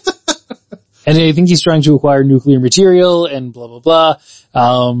 And I think he's trying to acquire nuclear material and blah, blah, blah.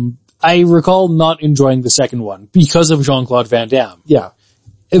 I recall not enjoying the second one because of Jean-Claude Van Damme. Yeah.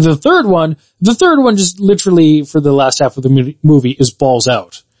 And the third one just literally for the last half of the movie is balls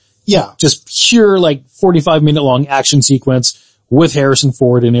out. Yeah. Just pure 45-minute long action sequence with Harrison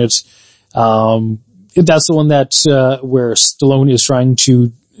Ford in it. That's the one that, where Stallone is trying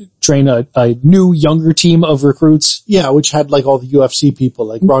to train a new, younger team of recruits. Yeah, which had all the UFC people,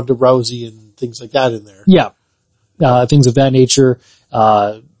 like Ronda Rousey and things like that in there. Yeah. Things of that nature.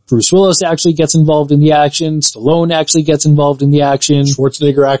 Bruce Willis actually gets involved in the action. Stallone actually gets involved in the action.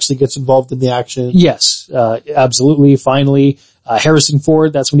 Schwarzenegger actually gets involved in the action. Yes, absolutely. Finally, Harrison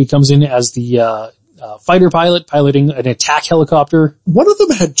Ford, that's when he comes in as the, fighter pilot piloting an attack helicopter. One of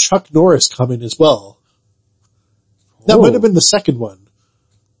them had Chuck Norris come in as well. That might have been the second one.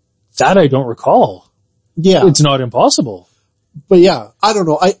 That I don't recall. Yeah. It's not impossible. But yeah, I don't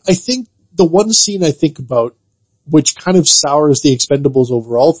know. I think the one scene I think about, which kind of sours the Expendables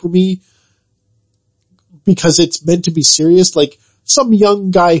overall for me, because it's meant to be serious, some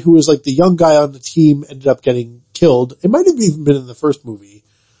young guy who was the young guy on the team ended up getting killed. It might have even been in the first movie,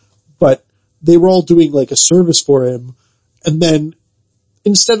 but they were all doing a service for him. And then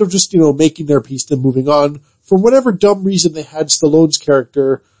instead of just, making their peace and moving on, for whatever dumb reason they had Stallone's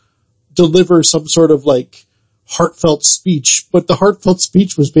character deliver some sort of heartfelt speech, but the heartfelt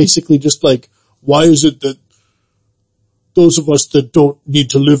speech was basically just why is it that those of us that don't need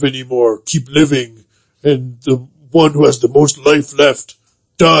to live anymore keep living, and the one who has the most life left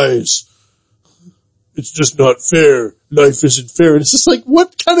dies? It's just not fair. Life isn't fair. And it's just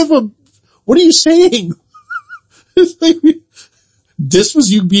what are you saying? It's this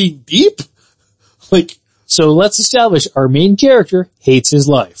was you being deep? So let's establish our main character hates his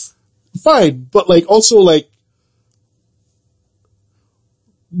life. Fine, but also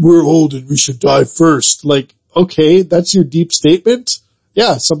we're old and we should die first. Okay, that's your deep statement?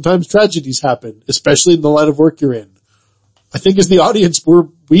 Yeah, sometimes tragedies happen, especially in the line of work you're in. I think as the audience,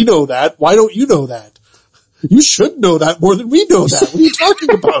 we know that. Why don't you know that? You should know that more than we know that. What are you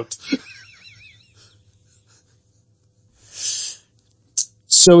talking about?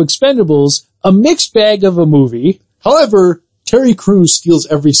 So Expendables, a mixed bag of a movie. However, Terry Crews steals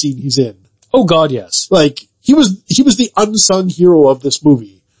every scene he's in. Oh God, yes. He was the unsung hero of this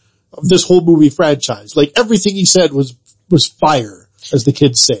movie, of this whole movie franchise. Everything he said was fire, as the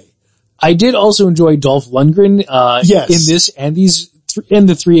kids say. I did also enjoy Dolph Lundgren, yes. in this and in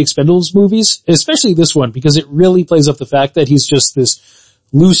the three Expendables movies, especially this one, because it really plays up the fact that he's just this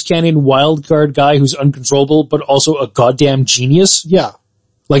loose cannon wild card guy who's uncontrollable, but also a goddamn genius. Yeah.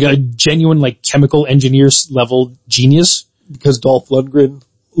 A genuine, chemical engineer level genius. Because Dolph Lundgren,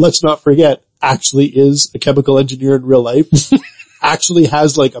 let's not forget, actually is a chemical engineer in real life. Actually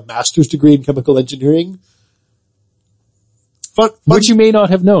has a master's degree in chemical engineering. Which you may not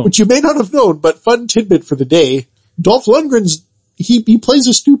have known. Which you may not have known, but fun tidbit for the day. Dolph Lundgren's, he plays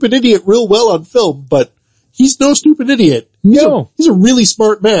a stupid idiot real well on film, but he's no stupid idiot. He's a really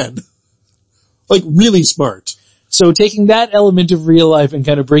smart man. Really smart. So taking that element of real life and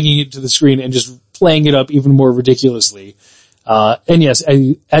kind of bringing it to the screen and just playing it up even more ridiculously. And yes,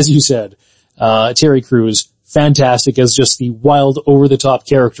 as you said, Terry Crews, fantastic as just the wild, over-the-top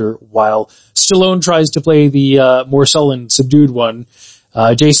character, while Stallone tries to play the more sullen, subdued one.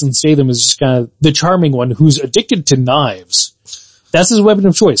 Jason Statham is just kind of the charming one who's addicted to knives. That's his weapon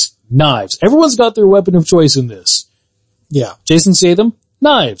of choice, knives. Everyone's got their weapon of choice in this. Yeah. Jason Statham,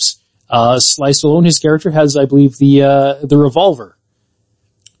 knives. Sly Stallone, his character, has, I believe, the revolver.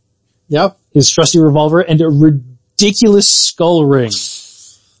 Yep. His trusty revolver and a ridiculous skull ring.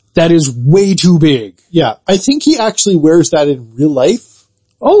 That is way too big. Yeah. I think he actually wears that in real life.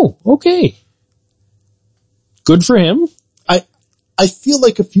 Oh, okay. Good for him. I feel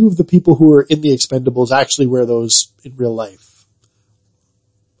like a few of the people who are in the Expendables actually wear those in real life.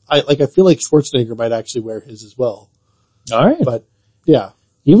 I feel like Schwarzenegger might actually wear his as well. All right. But yeah.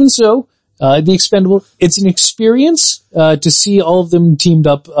 Even so, the Expendable, it's an experience, to see all of them teamed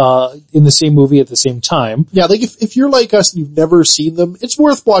up, in the same movie at the same time. Yeah, if you're like us and you've never seen them, it's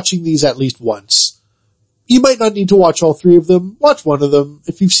worth watching these at least once. You might not need to watch all three of them. Watch one of them.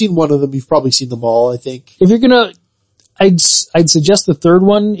 If you've seen one of them, you've probably seen them all, I think. If you're gonna, I'd suggest the third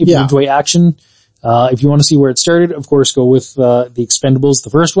one if you enjoy action. If you want to see where it started, of course, go with, the Expendables, the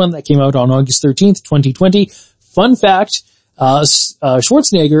first one that came out on August 13th, 2020. Fun fact,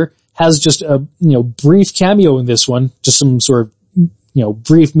 Schwarzenegger has just a, brief cameo in this one, just some sort of,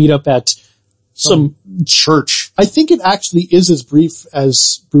 brief meetup at some church. I think it actually is as brief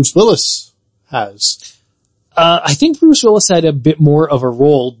as Bruce Willis has. I think Bruce Willis had a bit more of a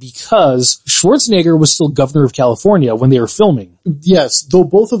role because Schwarzenegger was still governor of California when they were filming. Yes, though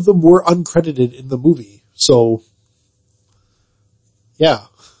both of them were uncredited in the movie. So, yeah.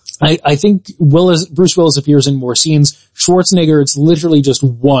 I think Bruce Willis appears in more scenes. Schwarzenegger, it's literally just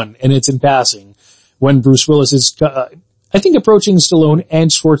one, and it's in passing. When Bruce Willis is, I think, approaching Stallone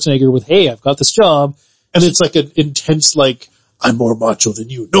and Schwarzenegger with, hey, I've got this job. And it's like an intense, like, I'm more macho than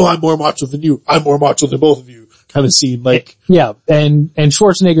you. No, I'm more macho than you. I'm more macho than both of you kind of scene. Like, yeah. And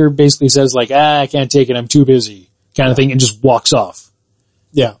Schwarzenegger basically says like, I can't take it. I'm too busy kind of thing and just walks off.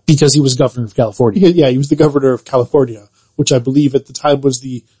 Yeah. Because he was governor of California. Yeah, he was the governor of California, which I believe at the time was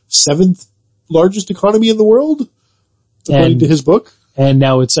the 7th largest economy in the world, according to his book. And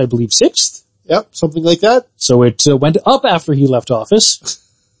now it's, I believe, 6th. Yep, something like that. So it went up after he left office.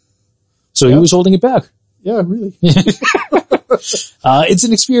 So he was holding it back. Yeah, really. It's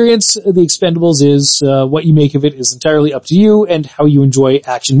an experience. The Expendables is, what you make of it is entirely up to you and how you enjoy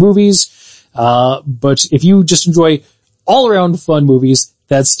action movies. But if you just enjoy all around fun movies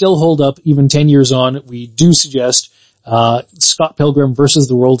that still hold up even 10 years on, we do suggest, Scott Pilgrim versus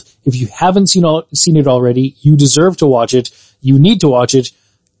the World. If you haven't seen it already, you deserve to watch it. You need to watch it.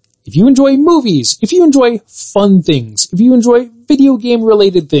 If you enjoy movies, if you enjoy fun things, if you enjoy video game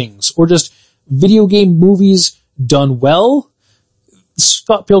related things, or just video game movies done well,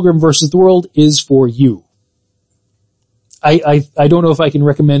 Scott Pilgrim vs. the World is for you. I don't know if I can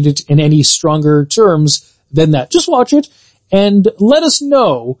recommend it in any stronger terms than that. Just watch it and let us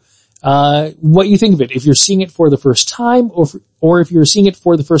know what you think of it. If you're seeing it for the first time or if you're seeing it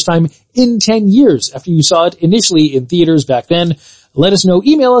for the first time in 10 years after you saw it initially in theaters back then, let us know.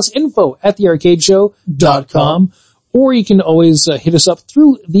 Email us info@thearcadeshow.com. Or you can always hit us up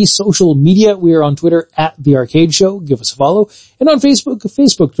through the social media. We are on Twitter @TheArcadeShow. Give us a follow. And on Facebook,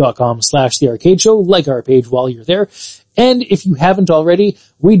 facebook.com/TheArcadeShow. Like our page while you're there. And if you haven't already,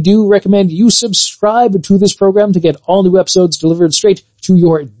 we do recommend you subscribe to this program to get all new episodes delivered straight to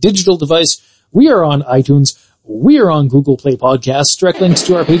your digital device. We are on iTunes. We are on Google Play Podcasts. Direct links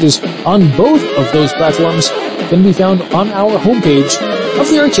to our pages on both of those platforms can be found on our homepage of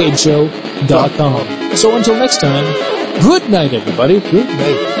thearcadeshow.com. So until next time, good night, everybody. Good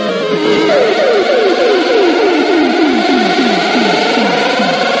night.